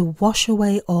to wash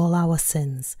away all our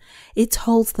sins. It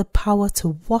holds the power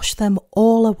to wash them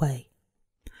all away.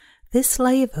 This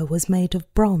laver was made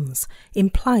of bronze,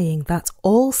 implying that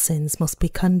all sins must be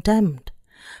condemned,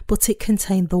 but it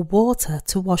contained the water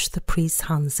to wash the priest's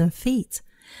hands and feet.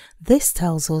 This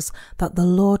tells us that the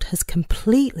Lord has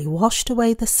completely washed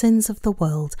away the sins of the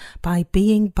world by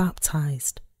being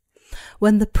baptized.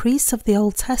 When the priests of the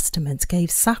Old Testament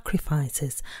gave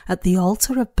sacrifices at the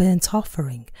altar of burnt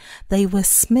offering, they were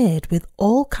smeared with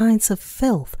all kinds of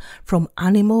filth, from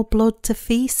animal blood to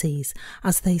feces,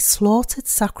 as they slaughtered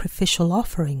sacrificial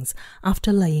offerings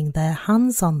after laying their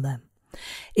hands on them.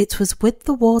 It was with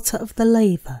the water of the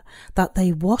laver that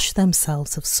they washed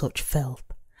themselves of such filth.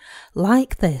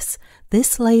 Like this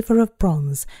laver of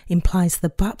bronze implies the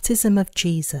baptism of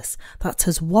Jesus that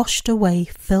has washed away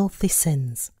filthy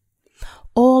sins.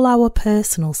 All our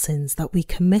personal sins that we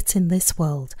commit in this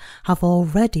world have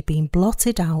already been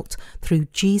blotted out through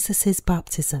Jesus'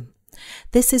 baptism.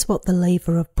 This is what the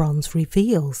laver of bronze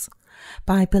reveals.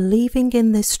 By believing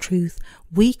in this truth,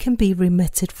 we can be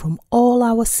remitted from all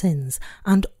our sins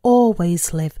and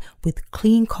always live with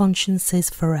clean consciences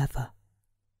forever.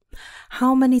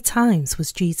 How many times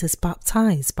was Jesus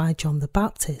baptized by John the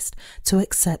Baptist to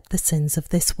accept the sins of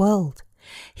this world?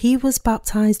 He was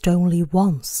baptized only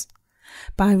once.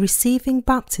 By receiving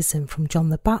baptism from John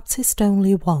the Baptist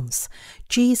only once,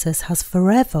 Jesus has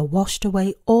forever washed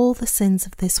away all the sins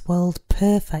of this world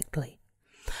perfectly.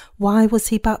 Why was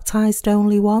he baptized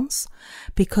only once?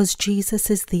 Because Jesus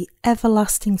is the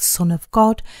everlasting Son of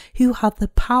God who had the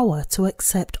power to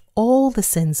accept all the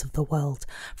sins of the world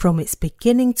from its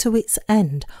beginning to its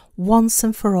end once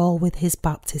and for all with his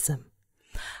baptism.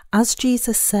 As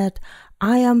Jesus said,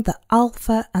 "I am the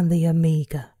Alpha and the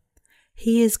Omega."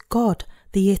 He is God,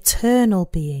 the eternal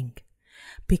being.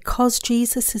 Because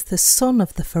Jesus is the Son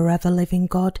of the forever living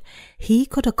God, he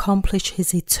could accomplish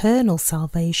his eternal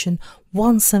salvation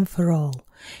once and for all.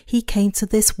 He came to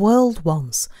this world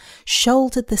once,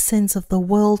 shouldered the sins of the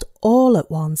world all at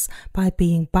once by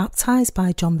being baptized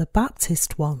by John the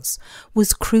Baptist once,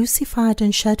 was crucified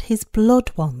and shed his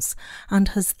blood once, and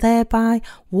has thereby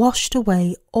washed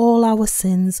away all our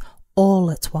sins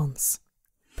all at once.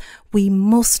 We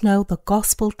must know the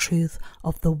gospel truth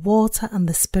of the water and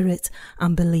the Spirit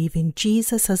and believe in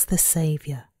Jesus as the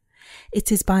Saviour.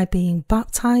 It is by being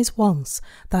baptized once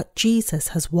that Jesus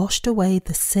has washed away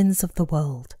the sins of the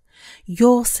world.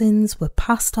 Your sins were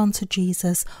passed on to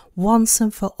Jesus once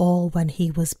and for all when he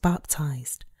was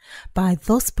baptized. By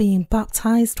thus being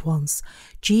baptized once,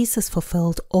 Jesus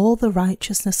fulfilled all the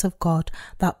righteousness of God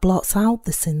that blots out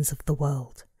the sins of the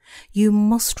world. You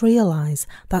must realize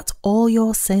that all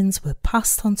your sins were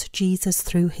passed on to Jesus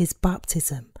through his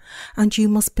baptism, and you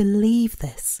must believe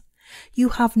this. You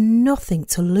have nothing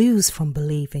to lose from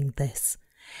believing this.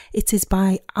 It is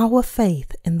by our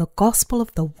faith in the gospel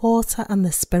of the water and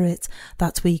the Spirit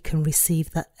that we can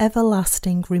receive the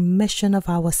everlasting remission of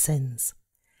our sins.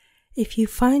 If you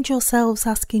find yourselves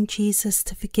asking Jesus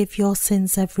to forgive your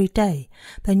sins every day,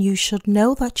 then you should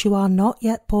know that you are not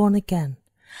yet born again.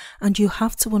 And you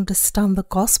have to understand the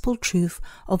gospel truth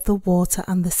of the water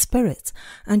and the Spirit,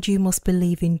 and you must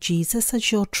believe in Jesus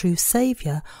as your true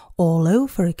Saviour all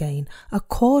over again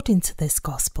according to this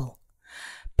gospel.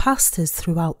 Pastors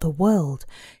throughout the world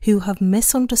who have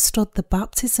misunderstood the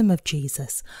baptism of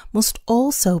Jesus must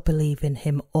also believe in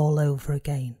him all over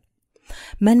again.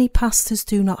 Many pastors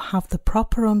do not have the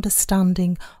proper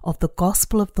understanding of the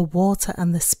gospel of the water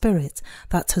and the Spirit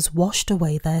that has washed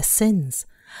away their sins.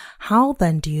 How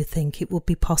then do you think it would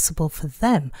be possible for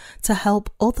them to help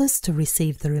others to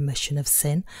receive the remission of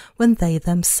sin when they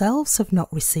themselves have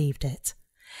not received it?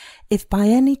 If by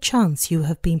any chance you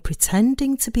have been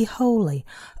pretending to be holy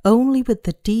only with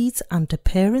the deeds and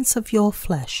appearance of your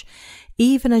flesh,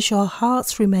 even as your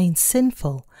hearts remain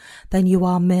sinful, then you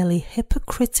are merely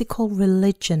hypocritical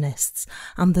religionists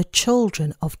and the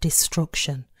children of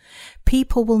destruction.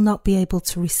 People will not be able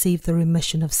to receive the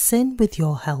remission of sin with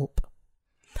your help.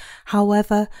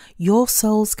 However, your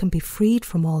souls can be freed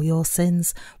from all your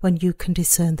sins when you can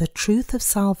discern the truth of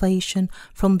salvation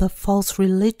from the false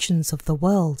religions of the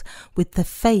world with the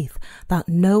faith that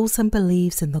knows and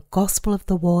believes in the gospel of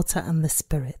the water and the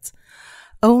Spirit.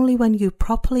 Only when you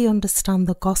properly understand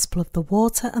the gospel of the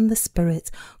water and the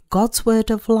Spirit, God's word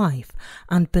of life,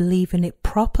 and believe in it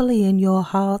properly in your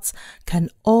hearts, can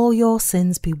all your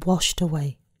sins be washed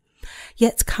away.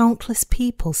 Yet countless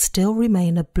people still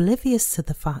remain oblivious to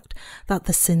the fact that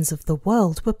the sins of the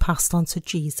world were passed on to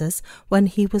Jesus when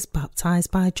he was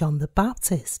baptized by John the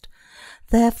Baptist.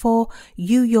 Therefore,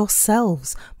 you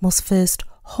yourselves must first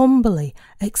humbly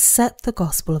accept the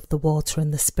gospel of the water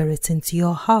and the Spirit into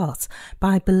your heart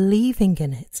by believing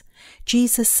in it.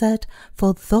 Jesus said,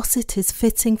 "For thus it is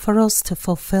fitting for us to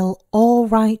fulfill all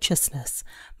righteousness."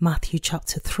 Matthew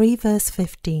chapter 3 verse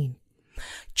 15.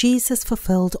 Jesus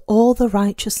fulfilled all the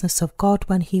righteousness of God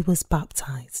when he was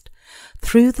baptized.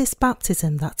 Through this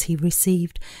baptism that he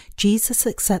received, Jesus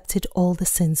accepted all the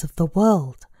sins of the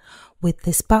world. With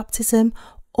this baptism,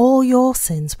 all your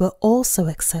sins were also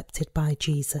accepted by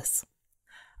Jesus.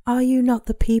 Are you not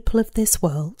the people of this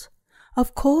world?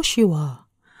 Of course you are.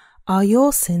 Are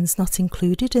your sins not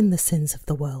included in the sins of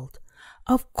the world?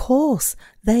 Of course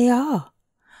they are.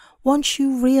 Once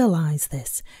you realize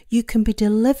this, you can be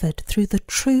delivered through the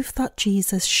truth that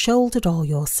Jesus shouldered all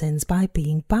your sins by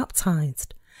being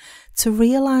baptized. To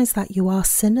realize that you are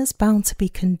sinners bound to be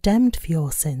condemned for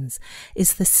your sins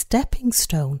is the stepping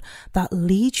stone that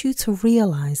leads you to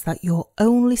realize that your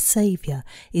only Saviour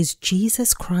is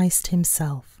Jesus Christ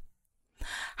himself.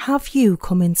 Have you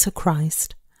come into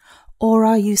Christ? Or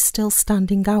are you still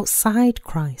standing outside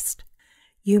Christ?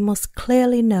 You must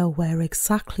clearly know where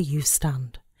exactly you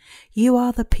stand. You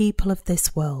are the people of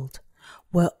this world.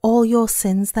 Were all your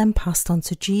sins then passed on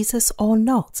to Jesus or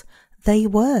not? They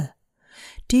were.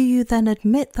 Do you then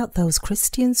admit that those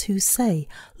Christians who say,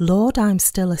 "Lord, I'm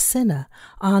still a sinner,"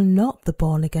 are not the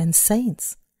born-again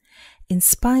saints? In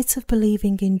spite of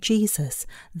believing in Jesus,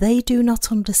 they do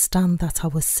not understand that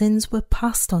our sins were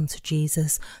passed on to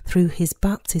Jesus through his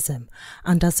baptism,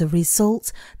 and as a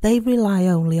result, they rely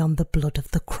only on the blood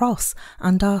of the cross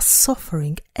and are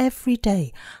suffering every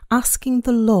day, asking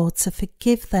the Lord to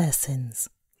forgive their sins.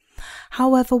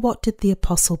 However, what did the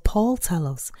Apostle Paul tell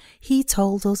us? He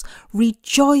told us,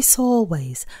 "Rejoice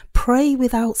always, pray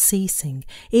without ceasing,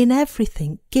 in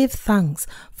everything give thanks,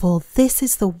 for this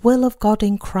is the will of God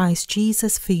in Christ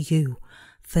Jesus for you."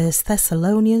 1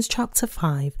 Thessalonians chapter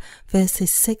 5, verses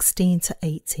 16 to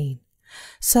 18.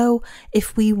 So,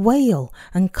 if we wail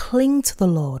and cling to the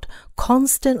Lord,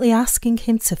 constantly asking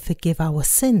him to forgive our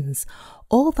sins,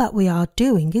 all that we are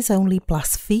doing is only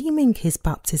blaspheming his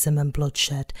baptism and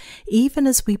bloodshed, even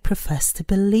as we profess to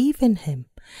believe in him.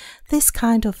 This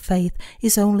kind of faith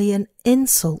is only an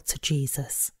insult to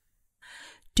Jesus.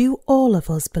 Do all of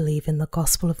us believe in the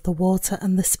gospel of the water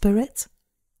and the Spirit?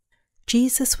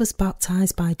 Jesus was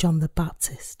baptized by John the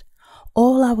Baptist.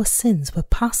 All our sins were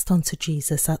passed on to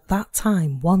Jesus at that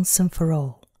time once and for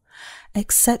all.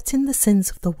 Accepting the sins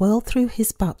of the world through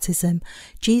his baptism,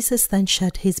 Jesus then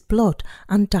shed his blood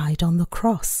and died on the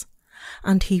cross.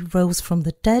 And he rose from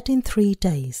the dead in 3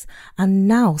 days, and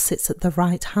now sits at the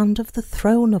right hand of the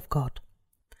throne of God.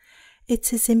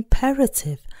 It is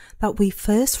imperative that we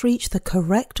first reach the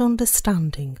correct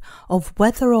understanding of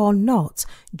whether or not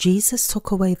Jesus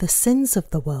took away the sins of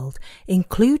the world,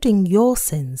 including your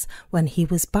sins, when he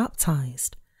was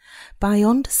baptized. By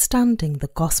understanding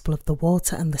the gospel of the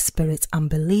water and the Spirit and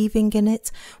believing in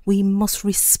it, we must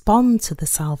respond to the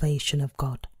salvation of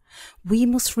God. We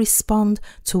must respond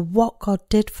to what God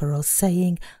did for us,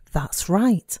 saying, "That's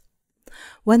right."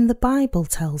 When the Bible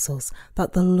tells us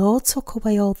that the Lord took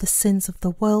away all the sins of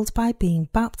the world by being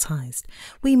baptized,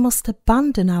 we must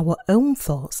abandon our own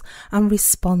thoughts and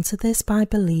respond to this by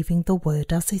believing the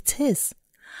word as it is.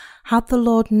 Had the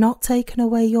Lord not taken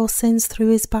away your sins through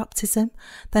his baptism,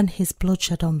 then his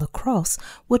bloodshed on the cross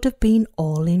would have been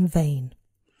all in vain.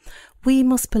 We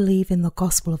must believe in the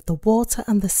gospel of the water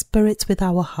and the Spirit with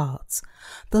our hearts.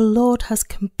 The Lord has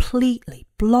completely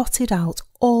blotted out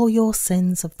all your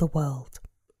sins of the world.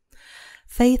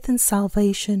 Faith and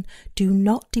salvation do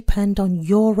not depend on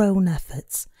your own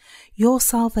efforts. Your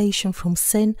salvation from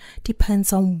sin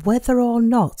depends on whether or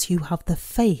not you have the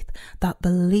faith that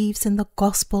believes in the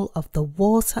gospel of the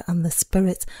water and the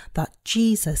Spirit that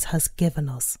Jesus has given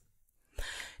us.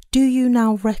 Do you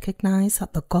now recognize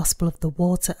that the gospel of the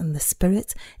water and the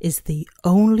Spirit is the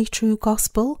only true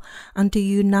gospel? And do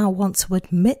you now want to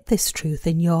admit this truth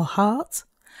in your heart?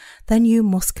 then you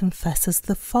must confess as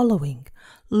the following: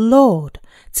 Lord,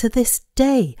 to this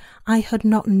day I had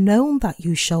not known that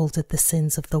you shouldered the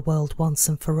sins of the world once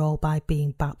and for all by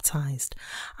being baptized.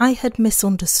 I had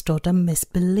misunderstood and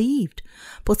misbelieved,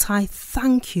 but I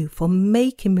thank you for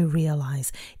making me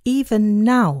realize even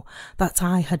now that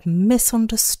I had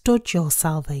misunderstood your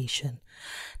salvation.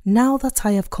 Now that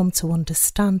I have come to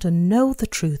understand and know the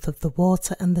truth of the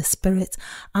water and the Spirit,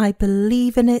 I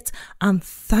believe in it and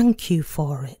thank you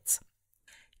for it.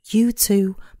 You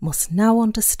too must now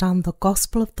understand the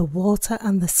gospel of the water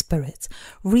and the Spirit,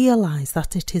 realize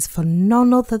that it is for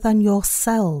none other than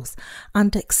yourselves,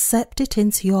 and accept it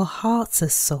into your hearts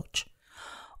as such.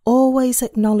 Always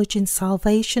acknowledging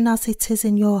salvation as it is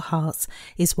in your hearts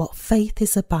is what faith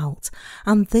is about,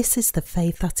 and this is the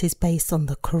faith that is based on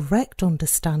the correct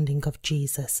understanding of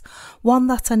Jesus, one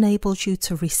that enables you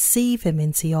to receive him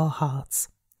into your hearts.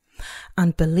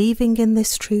 And believing in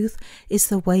this truth is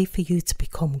the way for you to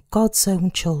become God's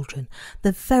own children,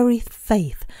 the very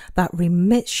faith that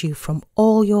remits you from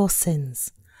all your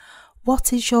sins.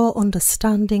 What is your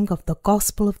understanding of the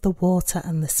gospel of the water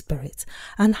and the Spirit,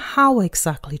 and how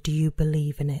exactly do you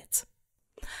believe in it?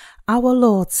 Our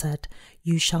Lord said,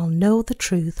 "You shall know the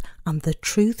truth, and the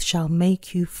truth shall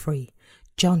make you free."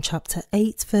 John chapter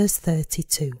 8 verse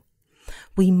 32.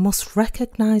 We must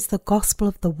recognize the gospel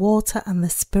of the water and the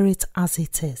Spirit as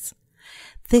it is.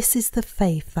 This is the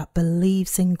faith that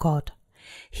believes in God.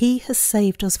 He has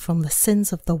saved us from the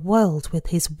sins of the world with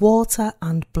his water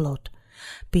and blood.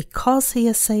 Because he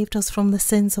has saved us from the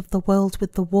sins of the world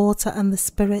with the water and the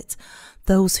Spirit,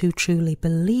 those who truly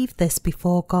believe this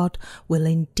before God will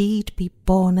indeed be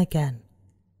born again.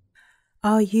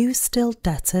 Are you still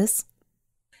debtors?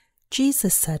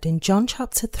 Jesus said in John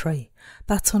chapter 3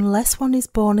 that unless one is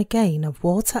born again of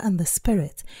water and the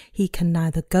Spirit, he can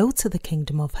neither go to the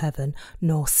kingdom of heaven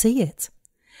nor see it.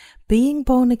 Being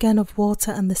born again of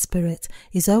water and the Spirit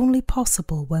is only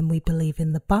possible when we believe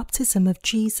in the baptism of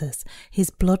Jesus, his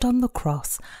blood on the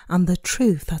cross, and the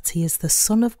truth that he is the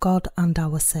Son of God and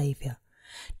our Saviour.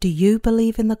 Do you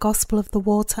believe in the gospel of the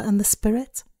water and the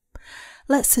Spirit?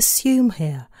 Let's assume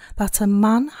here that a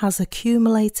man has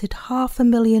accumulated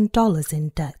 $500,000 in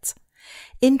debt.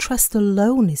 Interest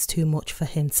alone is too much for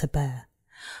him to bear.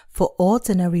 For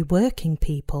ordinary working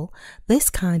people, this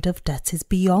kind of debt is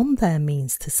beyond their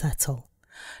means to settle.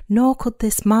 Nor could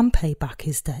this man pay back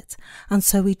his debt, and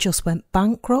so he just went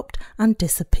bankrupt and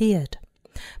disappeared.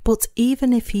 But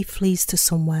even if he flees to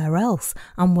somewhere else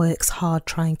and works hard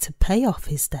trying to pay off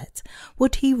his debt,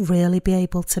 would he really be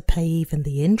able to pay even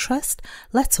the interest,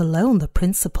 let alone the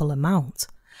principal amount?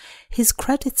 His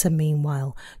creditor,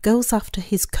 meanwhile, goes after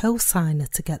his co-signer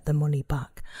to get the money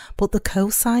back, but the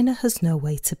co-signer has no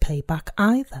way to pay back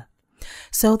either.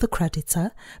 So the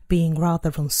creditor, being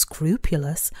rather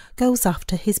unscrupulous, goes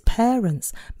after his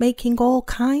parents, making all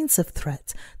kinds of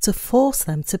threats to force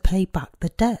them to pay back the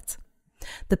debt.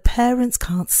 The parents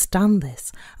can't stand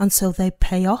this, and so they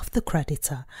pay off the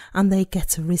creditor and they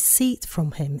get a receipt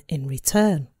from him in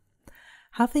return.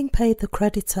 Having paid the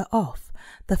creditor off,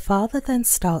 the father then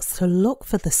starts to look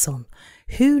for the son,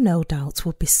 who no doubt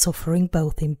would be suffering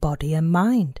both in body and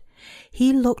mind.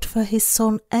 He looked for his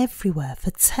son everywhere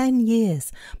for 10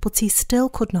 years, but he still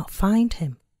could not find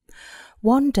him.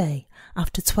 One day,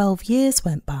 after 12 years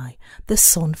went by, the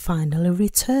son finally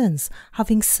returns,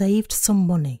 having saved some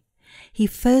money. He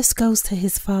first goes to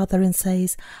his father and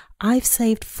says, "I've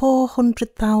saved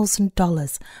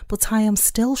 $400,000, but I am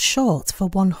still short for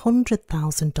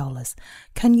 $100,000.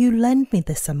 Can you lend me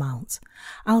this amount?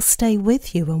 I'll stay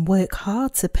with you and work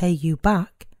hard to pay you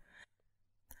back."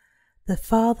 The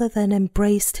father then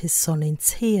embraced his son in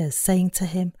tears, saying to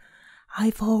him,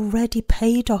 "I've already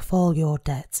paid off all your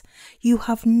debt. You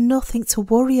have nothing to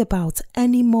worry about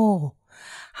any more.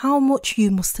 How much you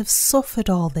must have suffered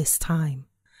all this time."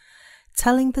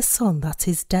 Telling the son that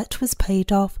his debt was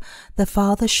paid off, the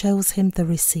father shows him the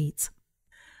receipt.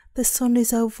 The son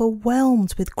is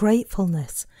overwhelmed with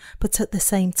gratefulness, but at the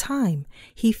same time,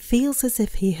 he feels as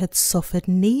if he had suffered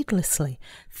needlessly,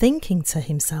 thinking to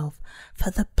himself,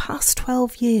 "For the past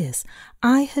 12 years,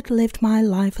 I had lived my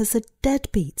life as a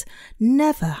deadbeat,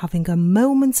 never having a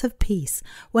moment of peace,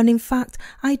 when in fact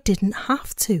I didn't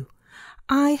have to.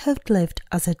 I had lived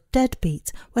as a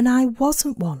deadbeat when I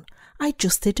wasn't one. I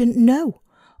just didn't know.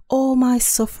 All my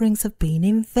sufferings have been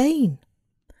in vain."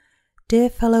 Dear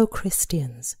fellow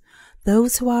Christians,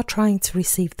 those who are trying to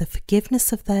receive the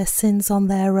forgiveness of their sins on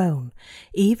their own,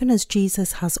 even as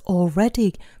Jesus has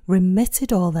already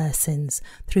remitted all their sins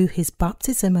through his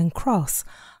baptism and cross,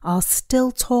 are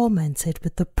still tormented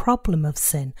with the problem of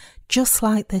sin, just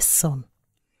like this son.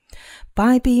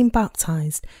 By being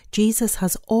baptized, Jesus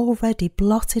has already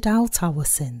blotted out our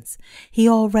sins. He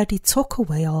already took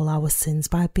away all our sins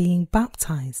by being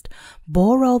baptized,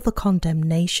 bore all the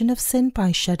condemnation of sin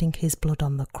by shedding his blood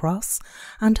on the cross,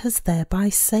 and has thereby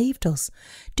saved us.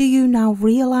 Do you now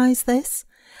realize this?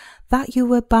 That you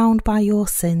were bound by your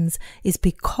sins is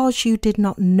because you did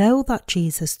not know that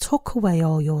Jesus took away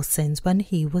all your sins when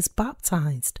he was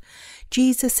baptized.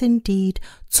 Jesus indeed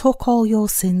took all your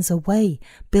sins away.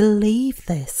 Believe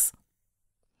this.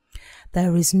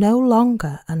 There is no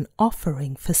longer an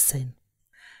offering for sin.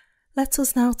 Let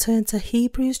us now turn to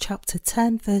Hebrews chapter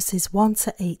 10 verses 1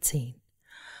 to 18.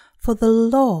 For the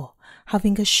law,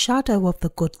 having a shadow of the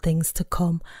good things to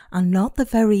come, and not the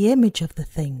very image of the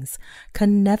things,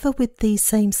 can never with these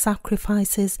same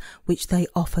sacrifices, which they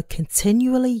offer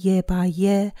continually year by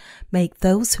year, make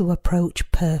those who approach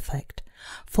perfect.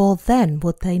 For then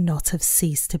would they not have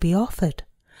ceased to be offered.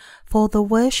 For the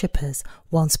worshippers,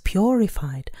 once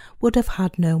purified, would have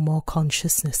had no more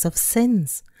consciousness of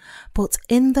sins. But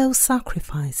in those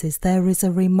sacrifices there is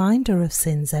a reminder of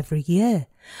sins every year,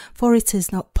 for it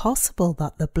is not possible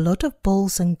that the blood of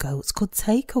bulls and goats could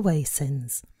take away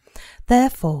sins.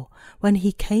 Therefore, when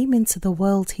he came into the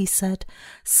world, he said,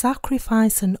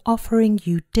 "Sacrifice and offering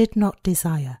you did not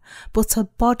desire, but a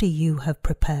body you have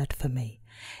prepared for me.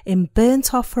 In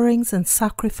burnt offerings and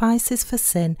sacrifices for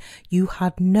sin you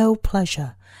had no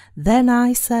pleasure. Then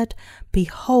I said,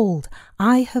 Behold,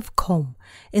 I have come.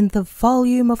 In the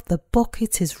volume of the book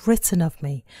it is written of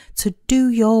me, to do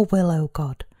your will, O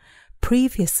God."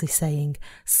 Previously saying,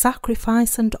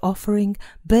 "Sacrifice and offering,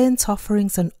 burnt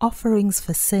offerings and offerings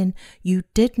for sin you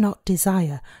did not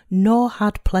desire, nor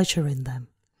had pleasure in them,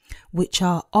 which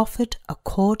are offered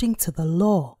according to the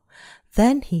law."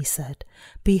 Then he said,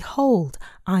 "Behold,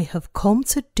 I have come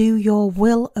to do your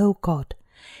will, O God."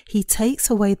 He takes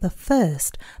away the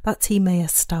first, that he may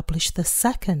establish the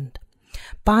second.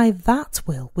 By that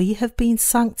will we have been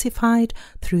sanctified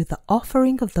through the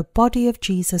offering of the body of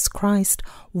Jesus Christ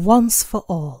once for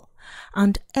all.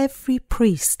 And every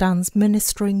priest stands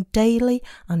ministering daily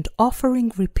and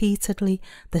offering repeatedly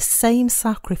the same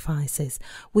sacrifices,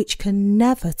 which can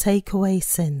never take away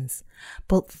sins.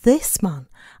 But this man,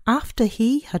 after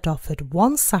he had offered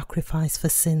one sacrifice for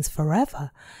sins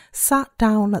forever, sat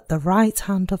down at the right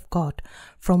hand of God,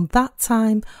 from that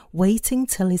time waiting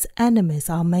till his enemies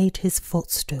are made his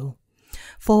footstool.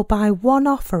 For by one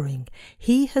offering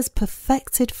he has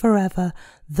perfected forever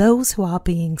those who are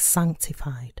being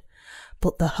sanctified.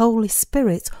 But the Holy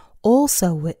Spirit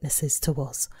also witnesses to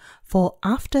us, for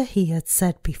after he had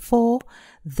said before,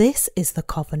 "This is the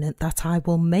covenant that I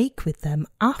will make with them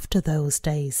after those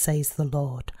days, says the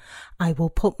Lord. I will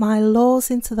put my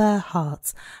laws into their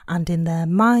hearts, and in their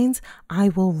minds I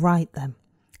will write them."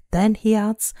 Then he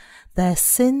adds, "Their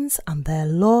sins and their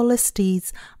lawless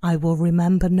deeds I will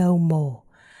remember no more.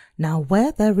 Now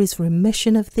where there is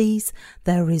remission of these,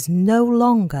 there is no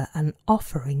longer an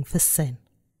offering for sin."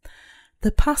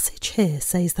 The passage here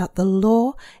says that the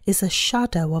law is a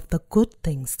shadow of the good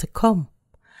things to come.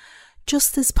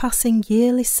 Just as passing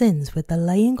yearly sins with the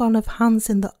laying on of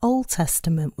hands in the Old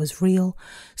Testament was real,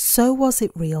 so was it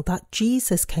real that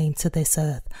Jesus came to this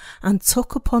earth and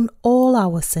took upon all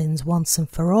our sins once and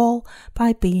for all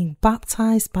by being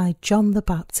baptized by John the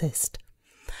Baptist.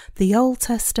 The Old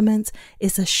Testament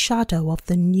is a shadow of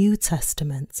the New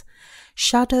Testament.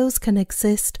 Shadows can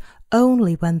exist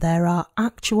only when there are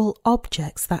actual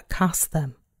objects that cast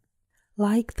them.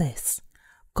 Like this,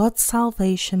 God's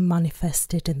salvation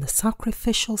manifested in the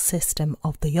sacrificial system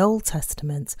of the Old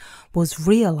Testament was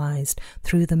realized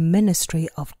through the ministry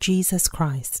of Jesus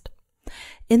Christ.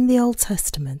 In the Old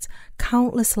Testament,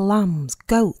 countless lambs,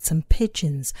 goats and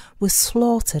pigeons were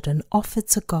slaughtered and offered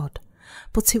to God,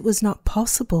 but it was not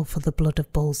possible for the blood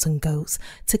of bulls and goats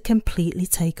to completely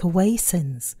take away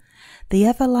sins. The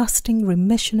everlasting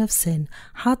remission of sin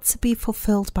had to be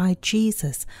fulfilled by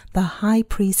Jesus, the high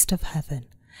priest of heaven.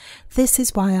 This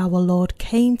is why our Lord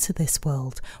came to this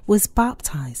world, was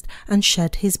baptized, and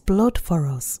shed his blood for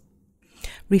us.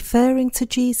 Referring to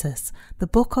Jesus, the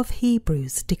book of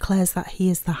Hebrews declares that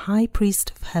he is the high priest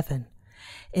of heaven.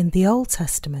 In the Old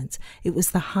Testament, it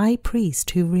was the high priest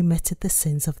who remitted the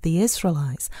sins of the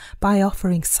Israelites by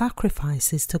offering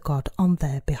sacrifices to God on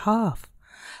their behalf.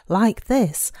 Like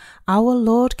this, our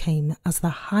Lord came as the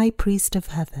high priest of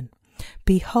heaven.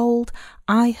 "Behold,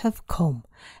 I have come.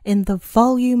 In the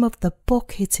volume of the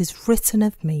book it is written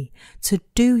of me, to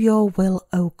do your will,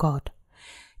 O God."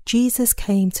 Jesus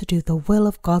came to do the will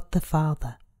of God the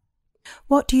Father.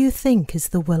 What do you think is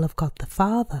the will of God the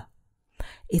Father?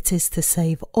 It is to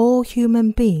save all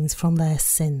human beings from their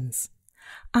sins.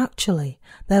 Actually,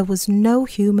 there was no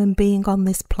human being on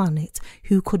this planet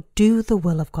who could do the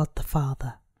will of God the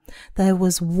Father. There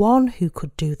was one who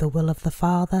could do the will of the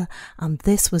Father, and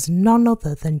this was none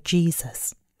other than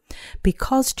Jesus.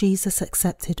 Because Jesus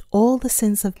accepted all the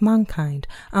sins of mankind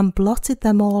and blotted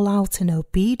them all out in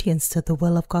obedience to the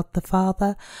will of God the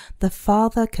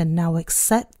Father can now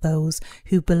accept those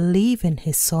who believe in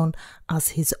his Son as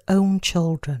his own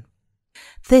children.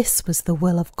 This was the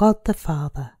will of God the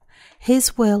Father.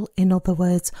 His will, in other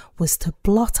words, was to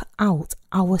blot out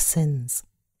our sins.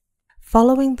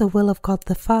 Following the will of God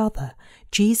the Father,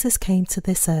 Jesus came to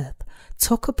this earth,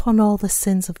 took upon all the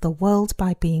sins of the world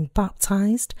by being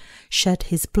baptized, shed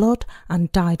his blood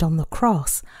and died on the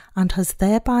cross, and has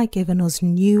thereby given us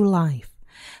new life.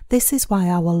 This is why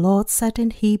our Lord said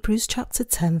in Hebrews chapter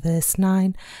 10 verse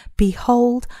 9,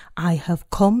 "Behold, I have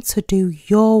come to do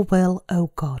your will,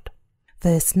 O God."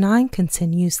 Verse 9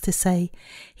 continues to say,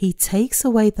 "He takes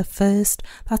away the first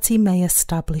that he may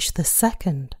establish the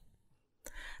second."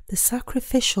 The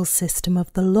sacrificial system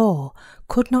of the law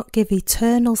could not give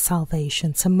eternal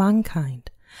salvation to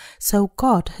mankind, so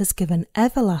God has given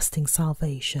everlasting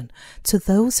salvation to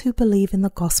those who believe in the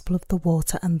gospel of the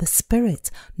water and the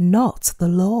Spirit, not the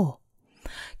law.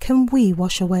 Can we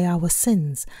wash away our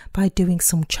sins by doing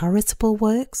some charitable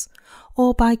works,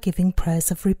 or by giving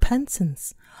prayers of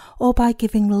repentance, or by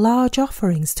giving large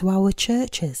offerings to our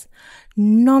churches?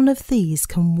 None of these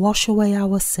can wash away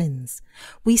our sins.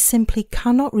 We simply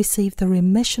cannot receive the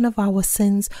remission of our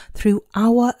sins through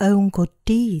our own good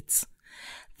deeds.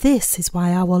 This is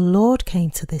why our Lord came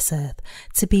to this earth,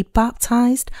 to be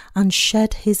baptized and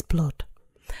shed his blood.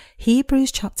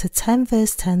 Hebrews chapter 10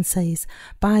 verse 10 says,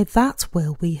 "By that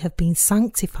will we have been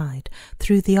sanctified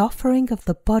through the offering of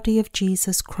the body of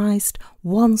Jesus Christ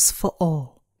once for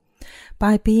all."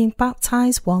 By being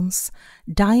baptized once,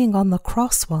 dying on the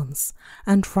cross once,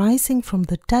 and rising from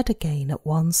the dead again at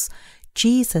once,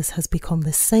 Jesus has become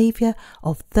the Saviour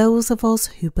of those of us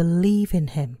who believe in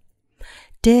him.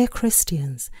 Dear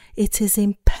Christians, it is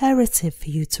imperative for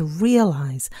you to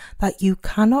realize that you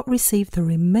cannot receive the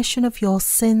remission of your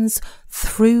sins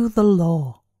through the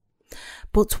law.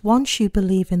 But once you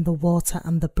believe in the water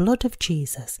and the blood of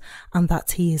Jesus, and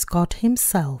that he is God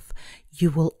himself,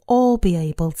 you will all be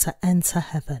able to enter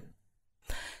heaven.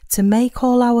 To make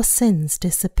all our sins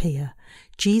disappear,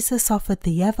 Jesus offered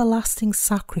the everlasting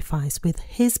sacrifice with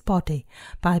his body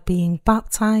by being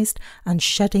baptized and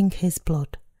shedding his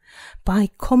blood. By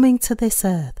coming to this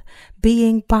earth,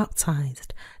 being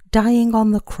baptized, dying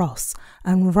on the cross,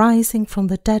 and rising from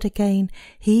the dead again,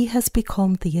 he has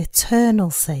become the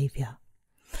eternal Saviour.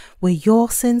 Were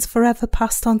your sins forever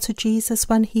passed on to Jesus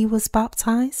when he was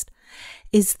baptized?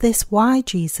 Is this why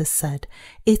Jesus said,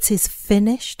 "It is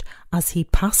finished," as he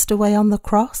passed away on the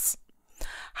cross?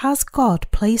 Has God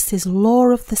placed his law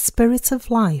of the Spirit of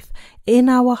life in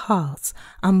our hearts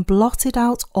and blotted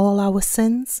out all our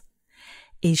sins?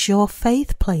 Is your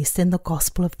faith placed in the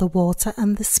gospel of the water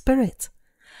and the Spirit?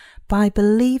 By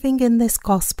believing in this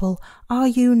gospel, are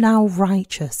you now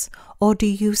righteous, or do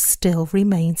you still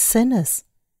remain sinners?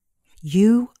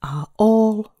 You are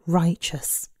all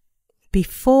righteous.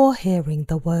 Before hearing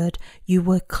the word, you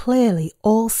were clearly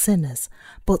all sinners,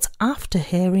 but after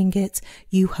hearing it,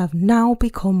 you have now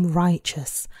become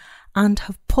righteous, and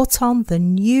have put on the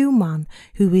new man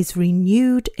who is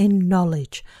renewed in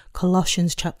knowledge.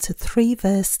 Colossians chapter 3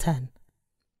 verse 10.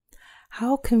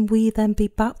 How can we then be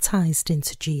baptized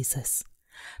into Jesus?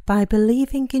 By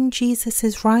believing in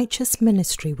Jesus' righteous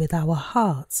ministry with our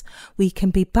hearts, we can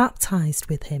be baptized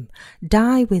with him,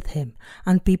 die with him,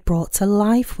 and be brought to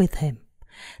life with him.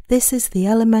 This is the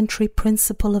elementary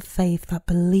principle of faith that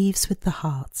believes with the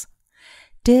heart.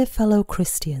 Dear fellow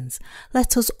Christians,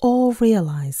 let us all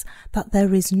realize that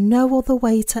there is no other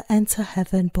way to enter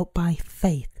heaven but by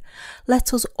faith.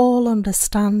 Let us all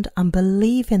understand and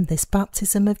believe in this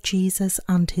baptism of Jesus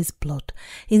and his blood,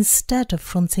 instead of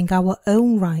fronting our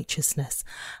own righteousness,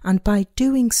 and by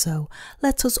doing so,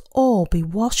 let us all be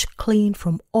washed clean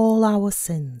from all our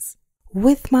sins.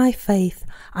 With my faith,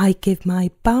 I give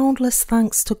my boundless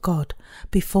thanks to God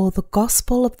before the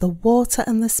gospel of the water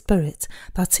and the Spirit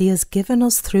that he has given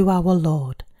us through our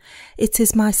Lord. It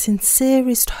is my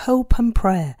sincerest hope and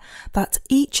prayer that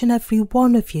each and every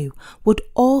one of you would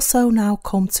also now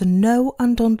come to know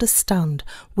and understand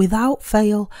without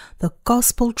fail the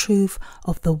gospel truth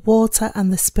of the water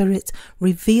and the Spirit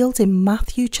revealed in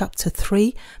Matthew chapter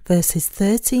 3 verses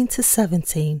 13 to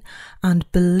 17, and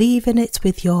believe in it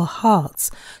with your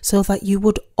hearts so that you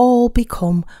would all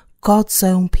become God's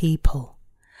own people.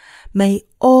 May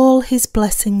all his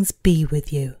blessings be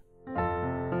with you.